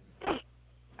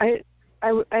 I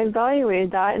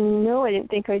evaluated that, and no, I didn't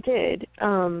think I did.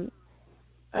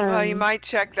 Well, you might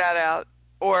check that out.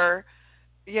 Or,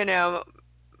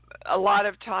 a lot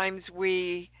of times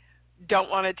we don't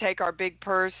want to take our big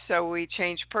purse, so we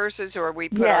change purses, or we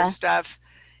put our stuff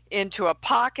into a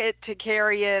pocket to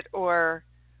carry it, or...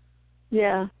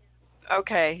 Yeah.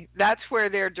 Okay, that's where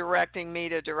they're directing me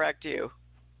to direct you.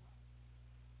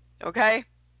 Okay?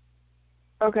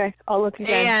 Okay, I'll look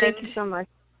again. Thank you so much.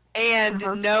 And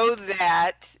know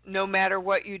that no matter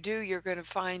what you do, you're going to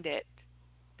find it.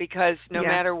 Because no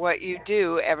matter what you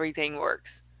do, everything works.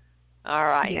 All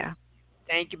right. Yeah.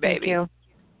 Thank you, baby. Thank you.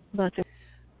 Love you.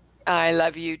 I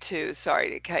love you too.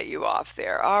 Sorry to cut you off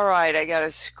there. All right, I got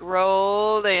to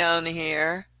scroll down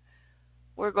here.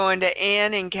 We're going to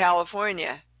Ann in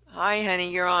California. Hi,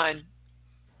 honey, you're on.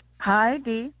 Hi,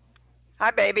 Dee. Hi,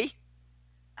 baby.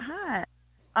 Hi.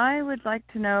 I would like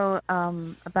to know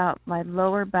about my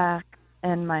lower back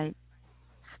and my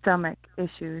stomach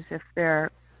issues.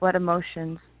 What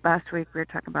emotions? Last week we were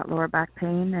talking about lower back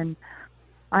pain, and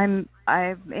I'm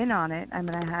in on it. I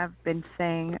mean, I have been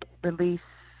saying release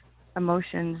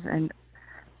emotions, and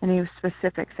any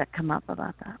specifics that come up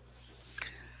about that.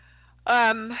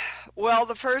 Well,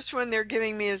 the first one they're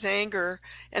giving me is anger,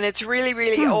 and it's really,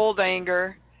 really old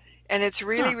anger, and it's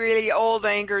really, really old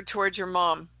anger towards your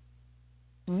mom.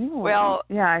 Ooh. Well,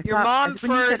 yeah, your mom when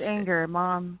first. You said anger,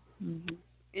 mom. Mm-hmm.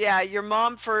 Yeah, your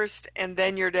mom first, and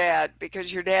then your dad, because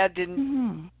your dad didn't.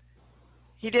 Mm-hmm.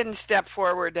 He didn't step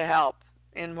forward to help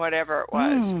in whatever it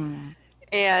was,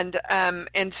 and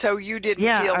so you didn't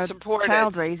feel supported.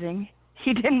 Child raising.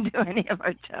 He didn't do any of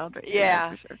our child raising.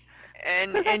 Yeah, for sure.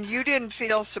 and you didn't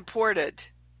feel supported.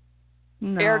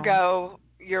 No. Ergo,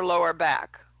 your lower back,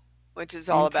 which is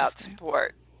all about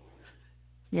support.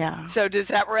 Yeah. So does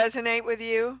that resonate with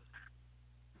you?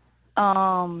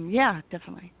 Yeah,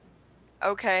 definitely.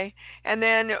 Okay. And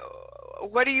then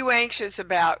what are you anxious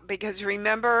about? Because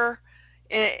remember,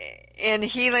 in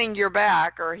healing your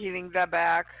back or healing the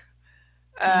back,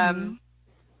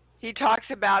 he talks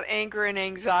about anger and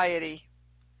anxiety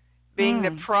being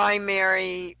the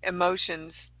primary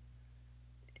emotions.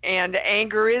 And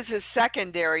anger is a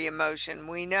secondary emotion.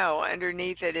 We know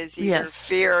underneath it is either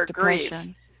fear or grief.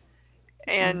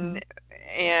 And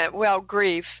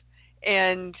grief.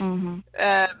 And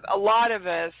a lot of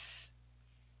us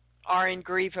are in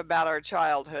grief about our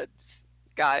childhoods,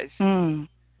 guys. You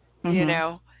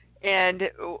know, and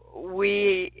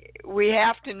we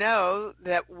have to know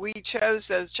that we chose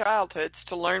those childhoods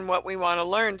to learn what we want to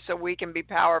learn so we can be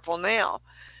powerful now.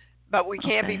 But we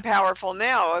can't be powerful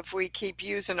now if we keep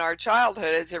using our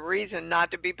childhood as a reason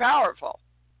not to be powerful.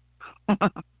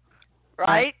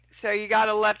 Right? So you got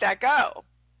to let that go.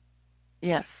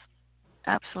 Yes,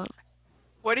 absolutely.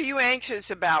 What are you anxious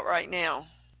about right now?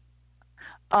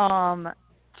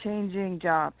 Changing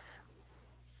jobs.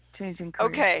 Changing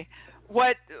careers. Okay.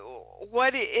 What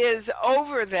is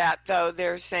over that, though,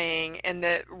 they're saying, and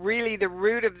the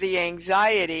root of the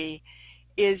anxiety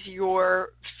is your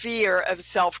fear of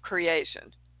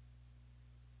self-creation.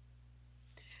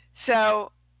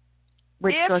 So,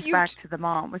 which goes back to the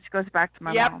mom, which goes back to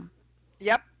my mom.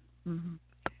 Yep. Mm-hmm.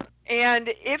 And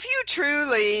if you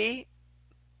truly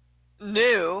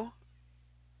knew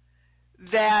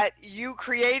that you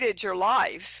created your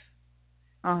life,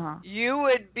 you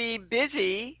would be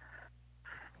busy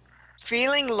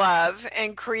feeling love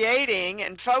and creating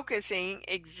and focusing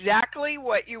exactly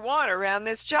what you want around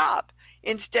this job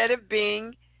instead of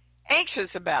being anxious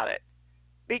about it,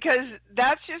 because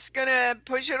that's just going to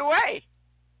push it away.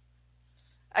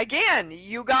 Again,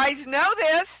 you guys know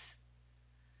this,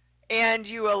 and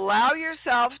you allow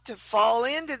yourself to fall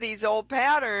into these old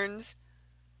patterns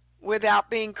without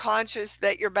being conscious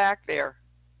that you're back there.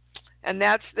 And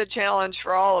that's the challenge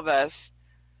for all of us,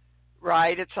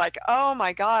 right? It's like, oh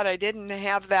my God, I didn't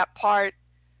have that part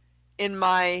in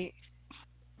my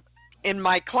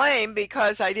claim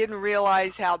because I didn't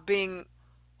realize how being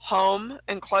home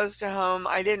and close to home,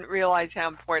 I didn't realize how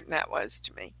important that was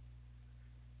to me.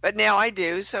 But now I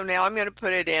do, so now I'm going to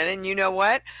put it in. And you know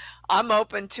what? I'm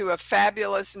open to a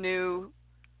fabulous new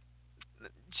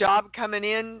job coming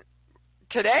in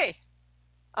today.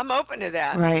 I'm open to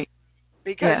that. Right.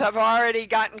 Because I've already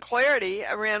gotten clarity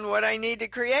around what I need to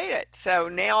create it. So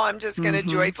now I'm just going to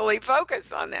joyfully focus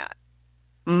on that.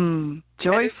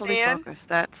 Joyfully focus.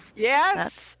 That's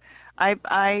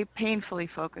I painfully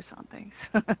focus on things.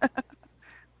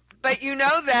 But you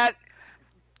know that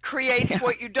creates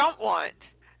what you don't want.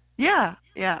 Yeah.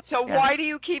 So why do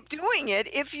you keep doing it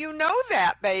if you know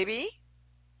that, baby?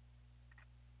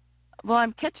 Well,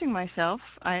 I'm catching myself.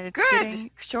 It's Good.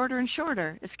 getting shorter and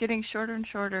shorter. It's getting shorter and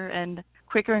shorter and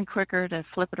quicker to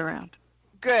flip it around.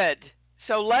 Good.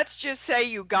 So let's just say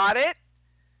you got it,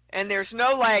 and there's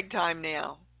no lag time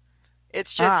now. It's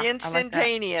just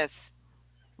instantaneous.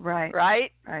 Right.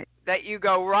 Right? Right. That you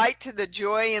go right to the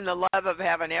joy and the love of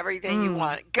having everything you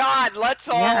want. God, let's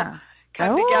all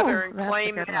come together and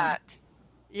claim that.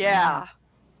 Yeah.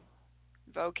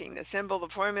 Invoking the symbol, the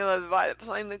formula, the violet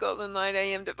flame, the golden light,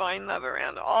 I am divine love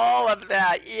around all of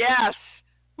that. Yes.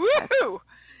 Woohoo!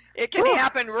 It can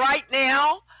happen right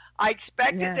now. I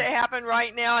expect it to happen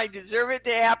right now. I deserve it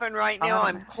to happen right now.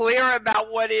 I'm clear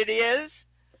about what it is,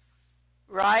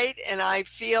 right? And I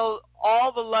feel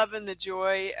all the love and the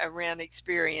joy around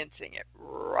experiencing it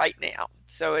right now.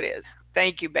 So it is.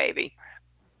 Thank you, baby.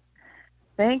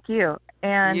 Thank you.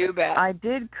 And you bet. I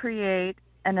did create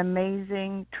an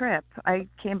amazing trip. I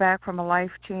came back from a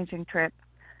life-changing trip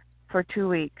for 2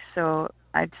 weeks. So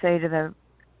I'd say to the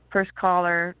first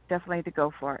caller, definitely to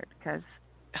go for it, because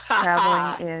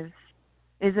traveling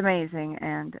is amazing.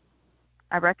 And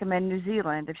I recommend New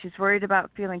Zealand. If she's worried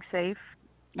about feeling safe,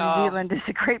 New Zealand is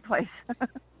a great place.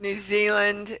 New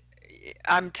Zealand,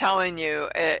 I'm telling you,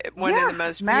 one of the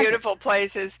most beautiful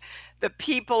places. The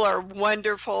people are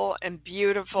wonderful and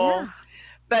beautiful. Yeah.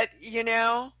 But, you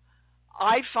know,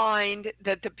 I find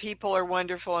that the people are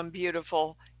wonderful and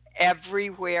beautiful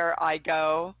everywhere I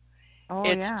go.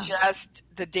 It's just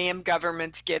the damn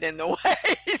governments get in the way.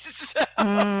 So,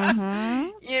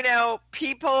 you know,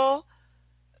 people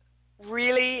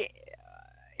really,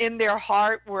 in their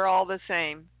heart, we're all the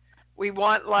same. We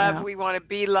want love. Yeah. We want to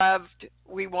be loved.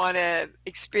 We want to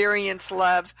experience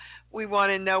love. We want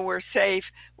to know we're safe.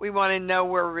 We want to know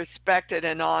we're respected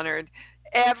and honored.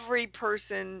 Every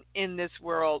person in this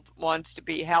world wants to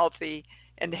be healthy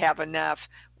and have enough.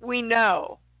 We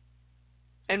know.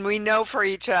 And we know for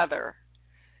each other.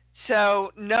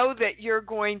 So know that you're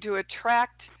going to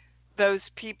attract those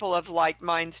people of like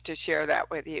minds to share that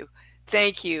with you.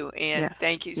 Thank you, Ann.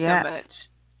 Thank you so much.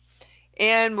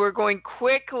 And we're going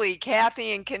quickly.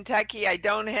 Kathy in Kentucky, I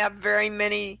don't have very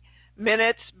many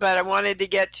minutes, but I wanted to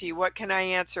get to you. What can I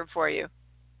answer for you?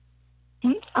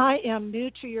 I am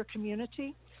new to your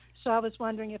community, so I was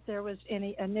wondering if there was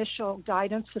any initial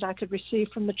guidance that I could receive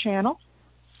from the channel.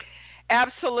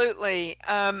 Absolutely.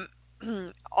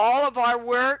 All of our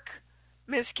work,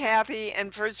 Miss Kathy,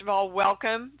 and first of all,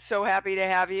 welcome. So happy to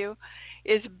have you,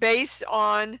 is based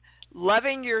on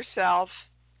loving yourself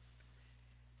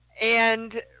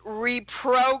and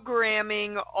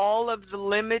reprogramming all of the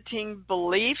limiting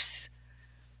beliefs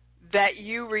that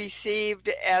you received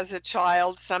as a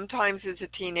child, sometimes as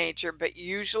a teenager, but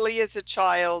usually as a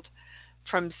child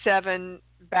from 7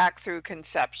 back through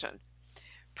conception.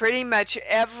 Pretty much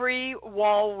every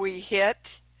wall we hit,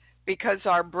 because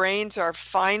our brains are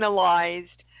finalized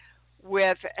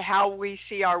with how we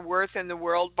see our worth in the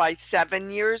world by 7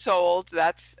 years old.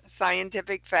 That's a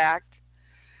scientific fact.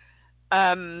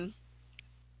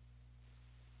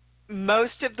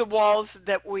 Most of the walls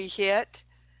that we hit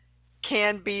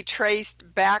can be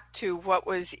traced back to what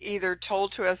was either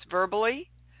told to us verbally,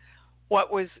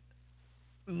 what was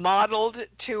modeled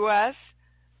to us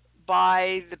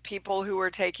by the people who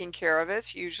were taking care of us.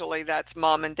 Usually that's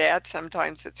mom and dad.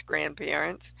 Sometimes it's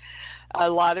grandparents. A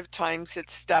lot of times it's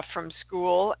stuff from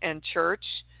school and church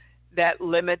that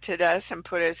limited us and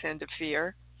put us into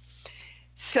fear.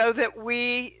 So that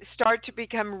we start to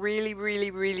become really,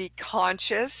 really, really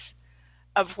conscious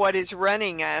of what is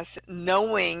running us,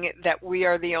 knowing that we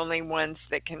are the only ones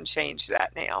that can change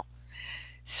that now.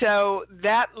 So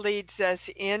that leads us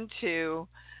into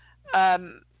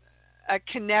a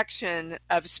connection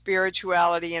of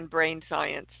spirituality and brain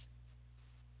science.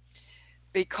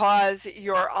 Because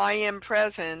your I am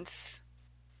presence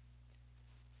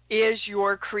is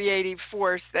your creative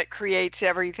force that creates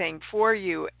everything for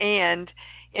you. And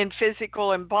in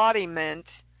physical embodiment,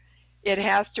 it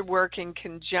has to work in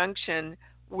conjunction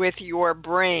with your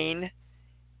brain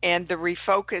and the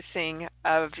refocusing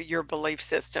of your belief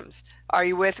systems. Are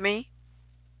you with me?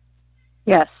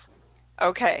 Yes.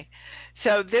 Okay.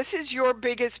 So this is your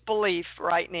biggest belief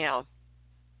right now.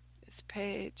 This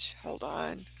page, hold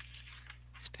on.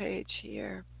 This page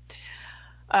here.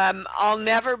 I'll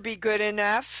never be good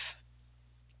enough.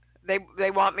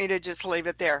 They want me to just leave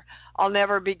it there. I'll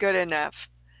never be good enough.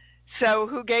 So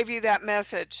who gave you that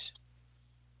message?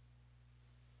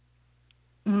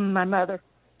 My mother.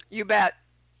 You bet.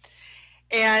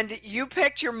 And you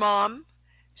picked your mom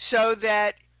so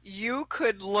that you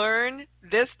could learn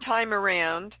this time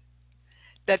around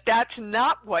that that's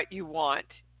not what you want,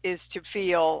 is to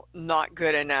feel not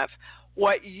good enough.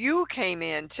 What you came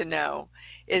in to know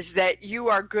is that you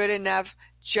are good enough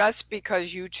just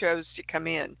because you chose to come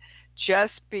in,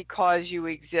 just because you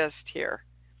exist here.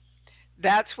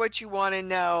 That's what you want to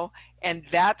know, and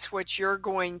that's what you're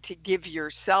going to give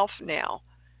yourself now,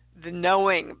 the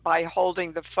knowing, by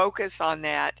holding the focus on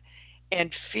that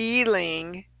and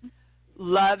feeling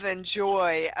love and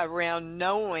joy around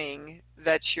knowing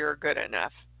that you're good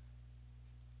enough.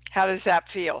 How does that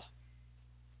feel?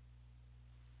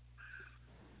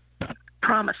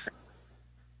 Promising.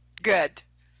 Good.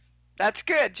 That's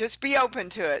good. Just be open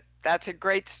to it. That's a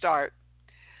great start.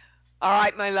 All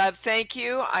right, my love. Thank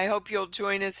you. I hope you'll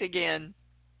join us again.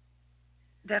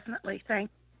 Definitely. Thank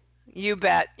you. You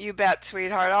bet. You bet,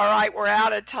 sweetheart. All right, we're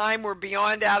out of time. We're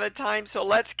beyond out of time. So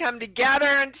let's come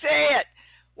together and say it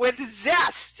with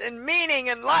zest and meaning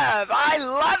and love. I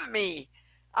love me.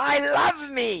 I love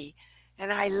me.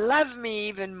 And I love me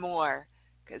even more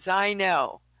because I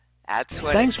know that's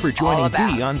what Thanks it's for joining all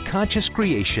about. Dee on Conscious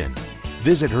Creation.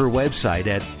 Visit her website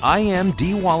at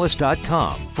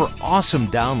imdeewallace.com for awesome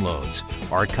downloads,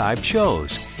 archived shows,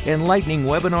 enlightening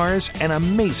webinars, and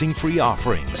amazing free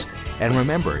offerings. And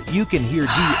remember, you can hear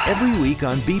Dee every week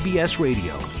on BBS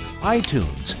Radio,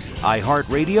 iTunes,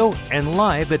 iHeartRadio, and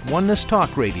live at Oneness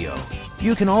Talk Radio.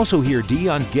 You can also hear Dee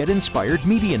on Get Inspired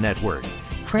Media Network,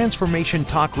 Transformation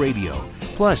Talk Radio,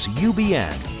 plus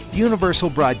UBN,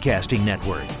 Universal Broadcasting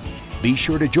Network. Be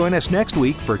sure to join us next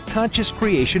week for Conscious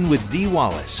Creation with Dee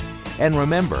Wallace. And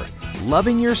remember,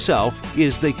 loving yourself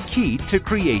is the key to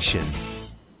creation.